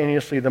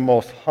simultaneously the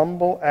most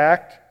humble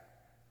act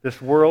this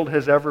world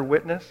has ever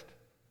witnessed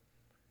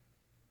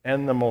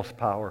and the most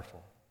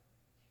powerful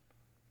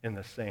in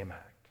the same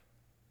act.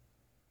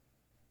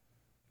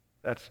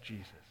 That's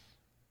Jesus.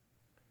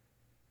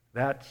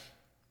 That's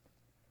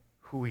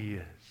who he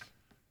is.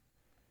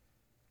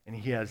 And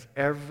he has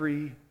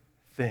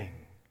everything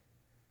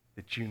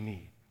that you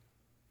need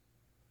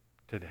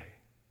today.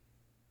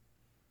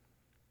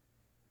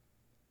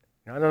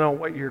 Now, I don't know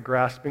what you're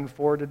grasping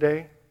for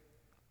today.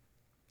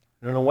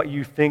 I don't know what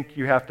you think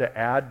you have to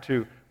add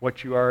to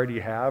what you already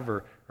have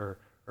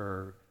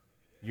or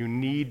you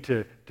need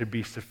to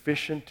be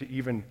sufficient to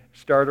even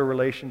start a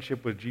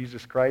relationship with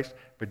Jesus Christ.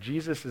 But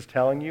Jesus is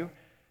telling you,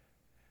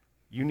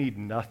 you need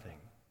nothing.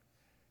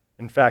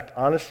 In fact,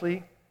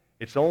 honestly,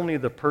 it's only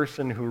the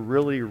person who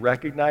really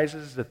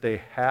recognizes that they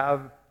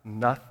have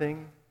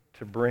nothing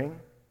to bring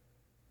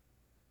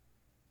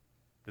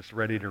that's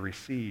ready to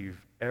receive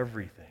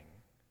everything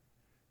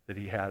that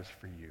he has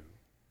for you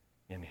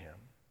in him.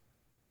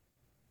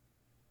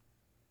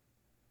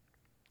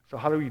 So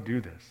how do we do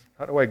this?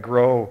 How do I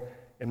grow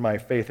in my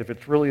faith? If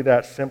it's really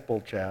that simple,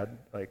 Chad,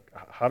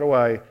 how do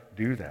I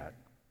do that?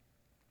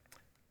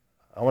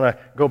 I want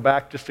to go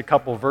back just a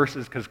couple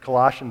verses because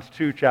Colossians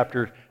 2,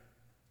 chapter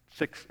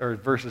 6, or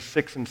verses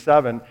 6 and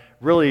 7,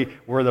 really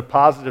were the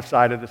positive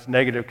side of this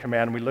negative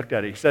command we looked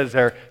at. He says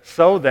there,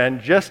 "So then,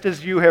 just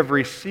as you have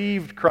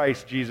received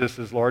Christ Jesus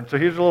as Lord." So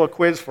here's a little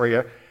quiz for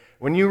you.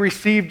 When you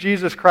receive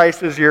Jesus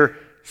Christ as your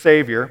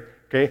Savior,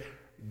 okay,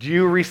 do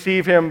you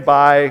receive him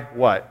by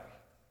what?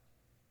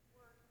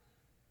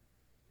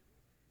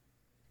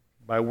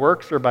 By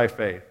works or by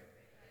faith?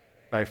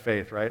 By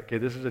faith, right? Okay,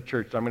 this is a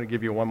church, so I'm going to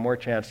give you one more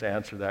chance to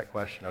answer that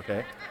question,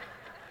 okay?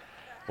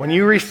 When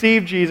you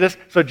receive Jesus,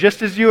 so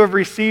just as you have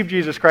received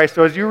Jesus Christ,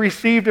 so as you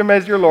received him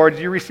as your Lord,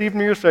 as you received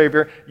him as your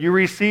Savior, you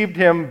received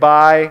him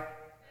by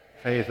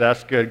faith.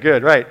 That's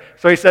good, right.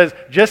 So he says,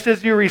 just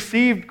as you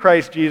received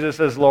Christ Jesus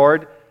as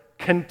Lord,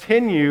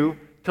 continue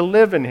to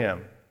live in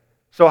him.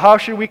 So how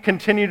should we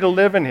continue to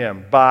live in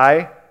him?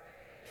 By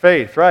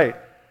faith, right.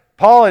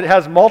 Paul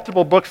has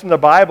multiple books in the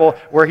Bible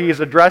where he's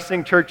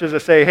addressing churches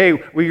that say,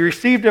 hey, we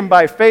received him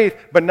by faith,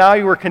 but now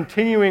you are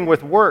continuing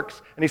with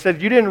works. And he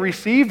said, you didn't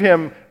receive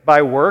him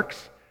by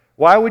works.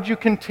 Why would you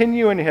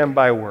continue in him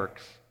by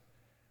works?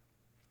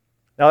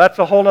 Now that's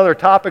a whole other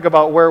topic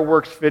about where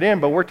works fit in,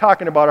 but we're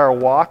talking about our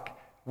walk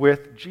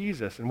with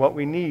Jesus and what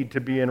we need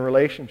to be in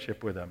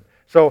relationship with him.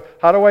 So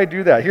how do I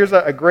do that? Here's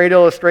a great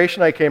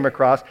illustration I came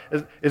across,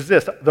 is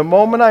this. The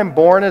moment I'm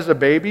born as a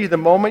baby, the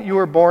moment you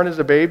were born as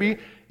a baby,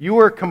 you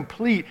were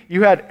complete.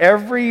 You had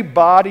every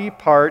body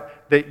part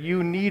that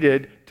you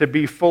needed to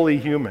be fully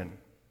human.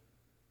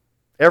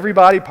 Every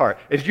body part.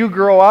 As you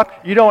grow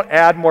up, you don't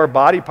add more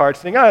body parts.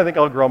 Think, I think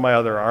I'll grow my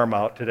other arm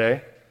out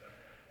today.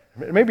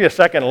 Maybe a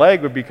second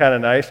leg would be kind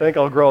of nice. I think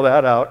I'll grow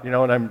that out, when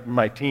I'm in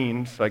my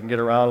teens so I can get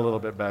around a little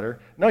bit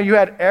better. No, you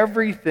had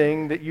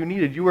everything that you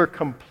needed. You were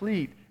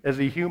complete as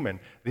a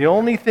human. The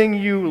only thing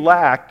you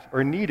lacked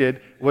or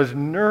needed was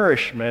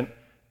nourishment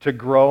to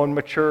grow and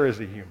mature as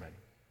a human.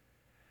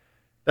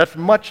 That's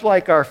much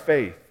like our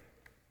faith.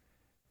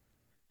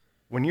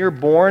 When you're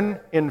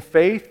born in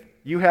faith,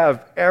 you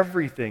have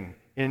everything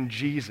in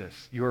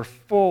Jesus. You are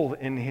full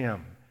in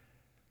him.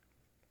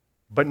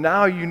 But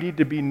now you need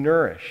to be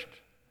nourished.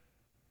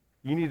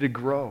 You need to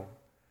grow.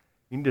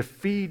 You need to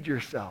feed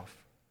yourself.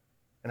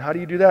 And how do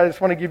you do that? I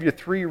just want to give you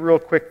 3 real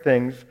quick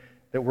things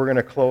that we're going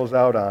to close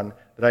out on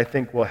that I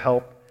think will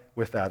help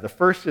with that. The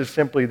first is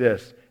simply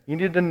this. You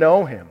need to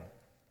know him.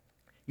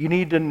 You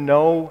need to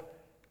know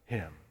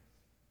him.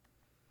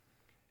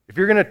 If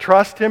you're going to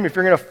trust him, if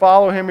you're going to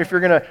follow him, if you're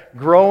going to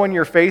grow in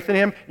your faith in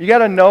him, you got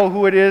to know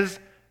who it is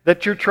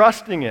that you're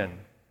trusting in.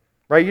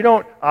 Right? You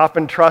don't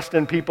often trust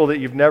in people that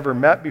you've never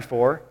met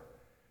before.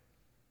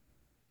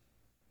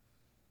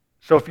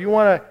 So if you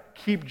want to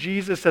keep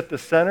Jesus at the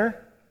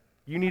center,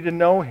 you need to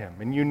know him.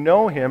 And you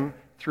know him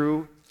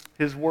through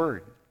his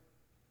word.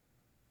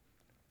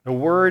 The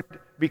word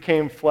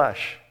became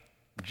flesh,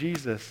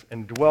 Jesus,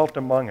 and dwelt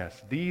among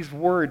us. These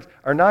words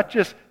are not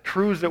just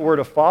truths that we're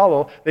to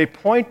follow, they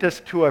point us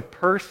to a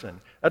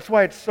person. That's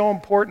why it's so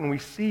important we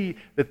see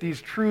that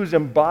these truths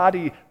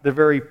embody the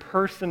very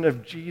person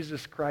of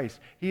Jesus Christ.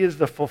 He is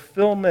the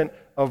fulfillment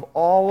of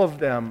all of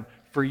them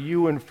for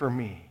you and for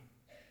me.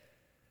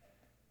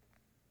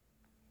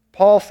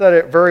 Paul said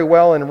it very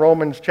well in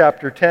Romans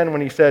chapter 10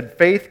 when he said,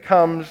 faith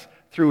comes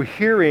through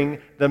hearing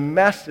the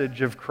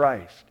message of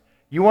Christ.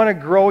 You want to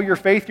grow your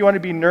faith, you want to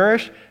be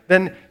nourished,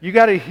 then you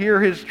got to hear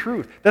his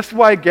truth. That's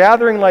why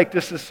gathering like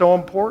this is so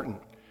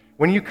important.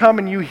 When you come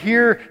and you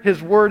hear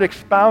his word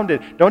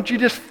expounded, don't you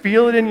just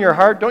feel it in your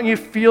heart? Don't you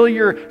feel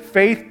your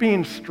faith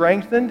being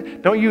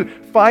strengthened? Don't you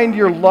find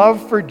your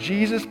love for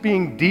Jesus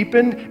being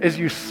deepened as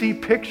you see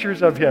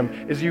pictures of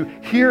him, as you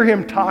hear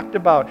him talked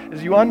about,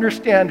 as you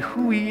understand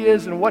who he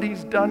is and what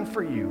he's done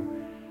for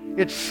you?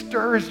 It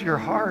stirs your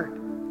heart.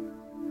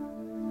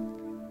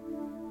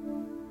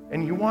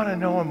 And you want to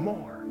know him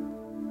more.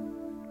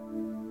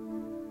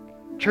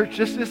 Church,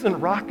 this isn't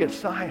rocket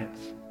science.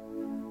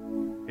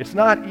 It's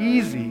not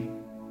easy,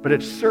 but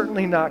it's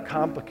certainly not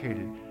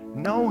complicated.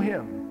 Know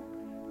him.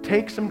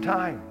 Take some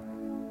time.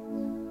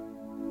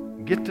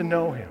 Get to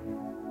know him.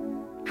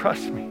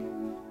 Trust me.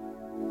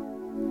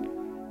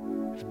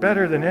 It's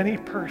better than any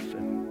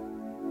person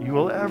you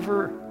will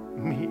ever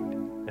meet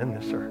in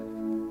this earth.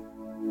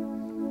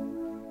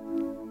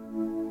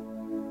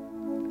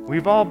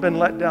 We've all been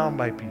let down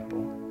by people.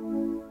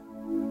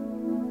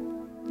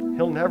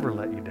 He'll never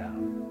let you down.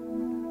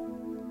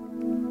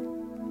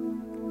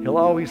 He'll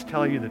always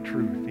tell you the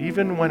truth,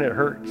 even when it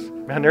hurts.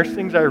 Man, there's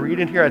things I read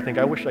in here, I think,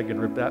 I wish I could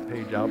rip that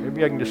page out.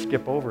 Maybe I can just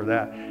skip over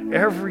that.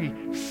 Every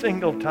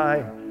single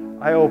time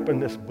I open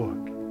this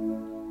book,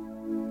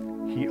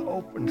 he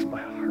opens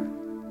my heart.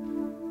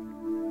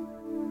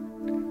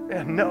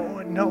 And no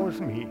one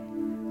knows me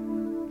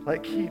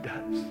like he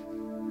does.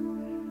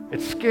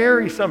 It's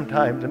scary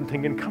sometimes. I'm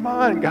thinking, come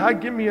on,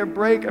 God, give me a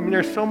break. I mean,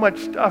 there's so much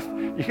stuff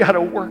you got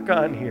to work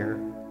on here.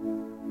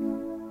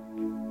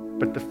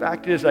 But the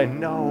fact is, I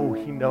know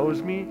he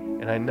knows me,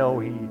 and I know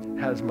he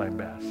has my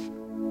best.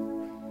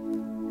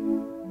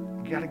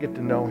 You got to get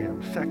to know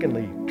him.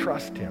 Secondly,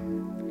 trust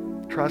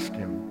him. Trust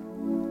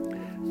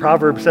him.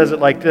 Proverbs says it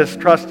like this,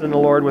 trust in the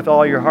Lord with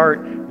all your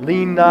heart.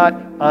 Lean not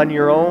on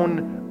your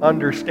own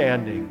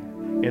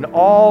understanding. In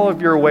all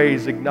of your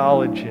ways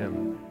acknowledge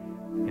him,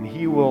 and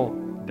he will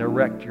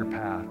direct your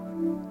path.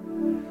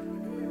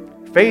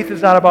 Faith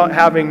is not about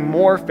having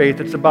more faith.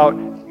 It's about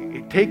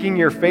taking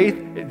your faith,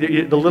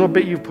 the little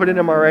bit you've put in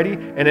him already,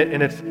 and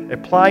it's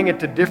applying it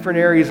to different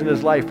areas in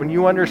his life. When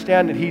you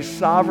understand that he's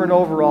sovereign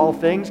over all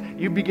things,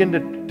 you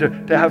begin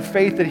to have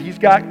faith that he's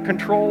got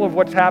control of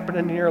what's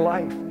happening in your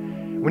life.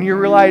 When you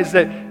realize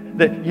that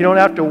you don't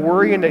have to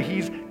worry and that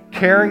He's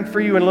caring for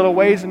you in little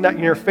ways, and that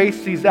your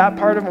faith sees that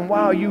part of Him.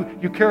 Wow,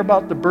 you care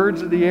about the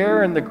birds of the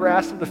air and the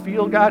grass of the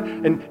field, God,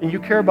 and you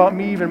care about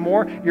me even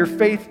more. Your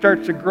faith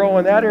starts to grow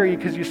in that area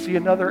because you see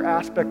another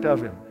aspect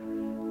of Him.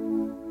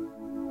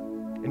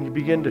 And you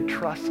begin to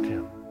trust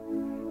Him.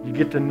 You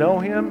get to know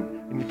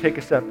Him, and you take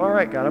a step. All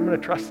right, God, I'm going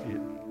to trust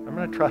you. I'm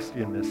going to trust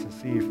you in this and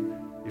see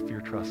if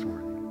you're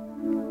trustworthy.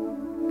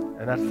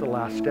 And that's the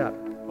last step.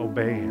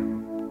 Obey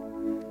Him.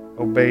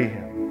 Obey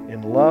Him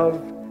in love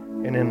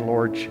and in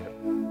lordship.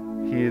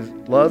 He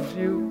loves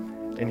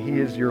you, and He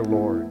is your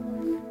Lord.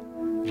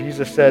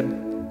 Jesus said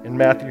in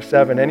Matthew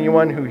 7,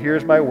 anyone who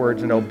hears my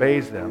words and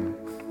obeys them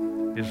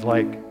is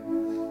like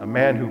a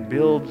man who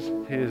builds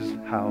his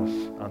house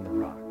on the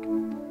rock.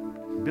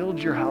 Build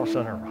your house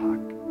on a rock.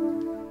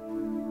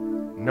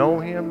 Know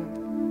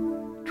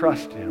Him,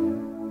 trust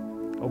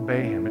Him,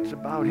 obey Him. It's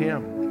about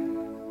Him,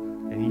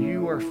 and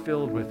you are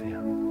filled with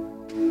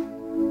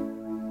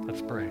Him.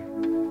 Let's pray.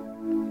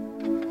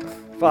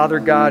 Father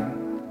God,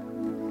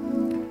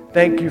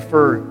 thank you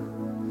for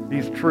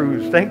these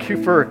truths. Thank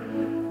you for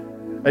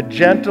a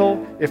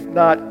gentle, if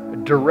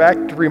not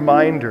direct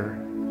reminder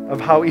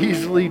of how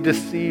easily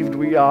deceived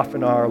we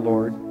often are,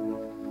 Lord.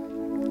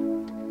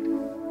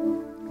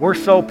 We're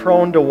so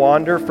prone to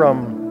wander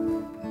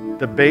from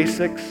the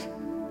basics,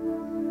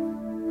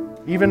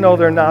 even though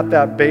they're not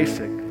that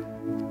basic.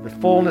 The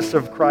fullness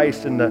of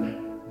Christ and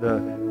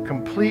the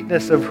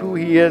completeness of who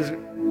He is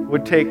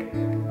would take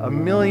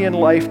 1,000,000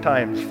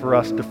 lifetimes for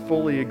us to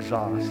fully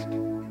exhaust.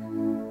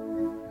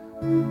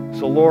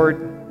 So Lord,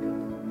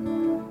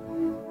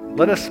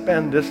 let us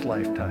spend this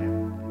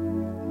lifetime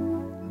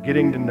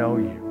getting to know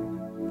You,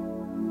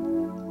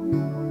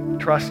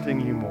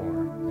 trusting You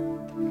more,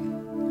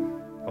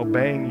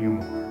 obeying You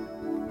more.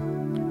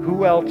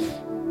 Who else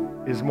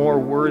is more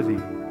worthy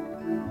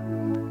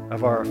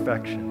of our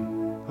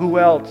affection? Who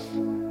else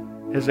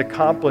has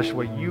accomplished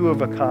what You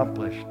have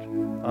accomplished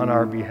on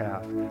our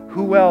behalf?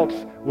 Who else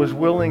was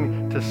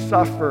willing to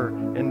suffer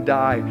and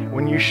die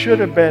when You should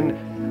have been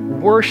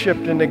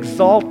worshipped and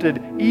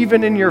exalted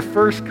even in Your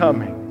first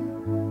coming?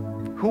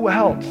 Who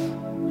else?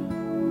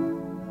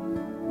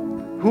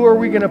 Who are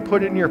we going to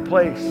put in Your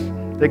place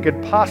that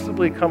could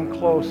possibly come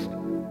close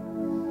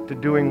to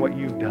doing what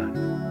You've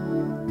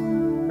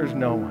done? There's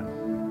no one.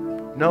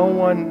 No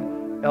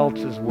one else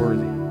is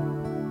worthy.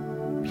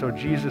 So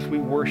Jesus, we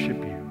worship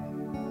You.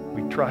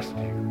 We trust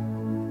You.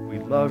 We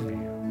love You.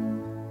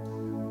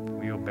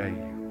 We obey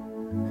You.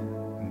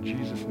 In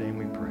Jesus' name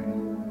we pray.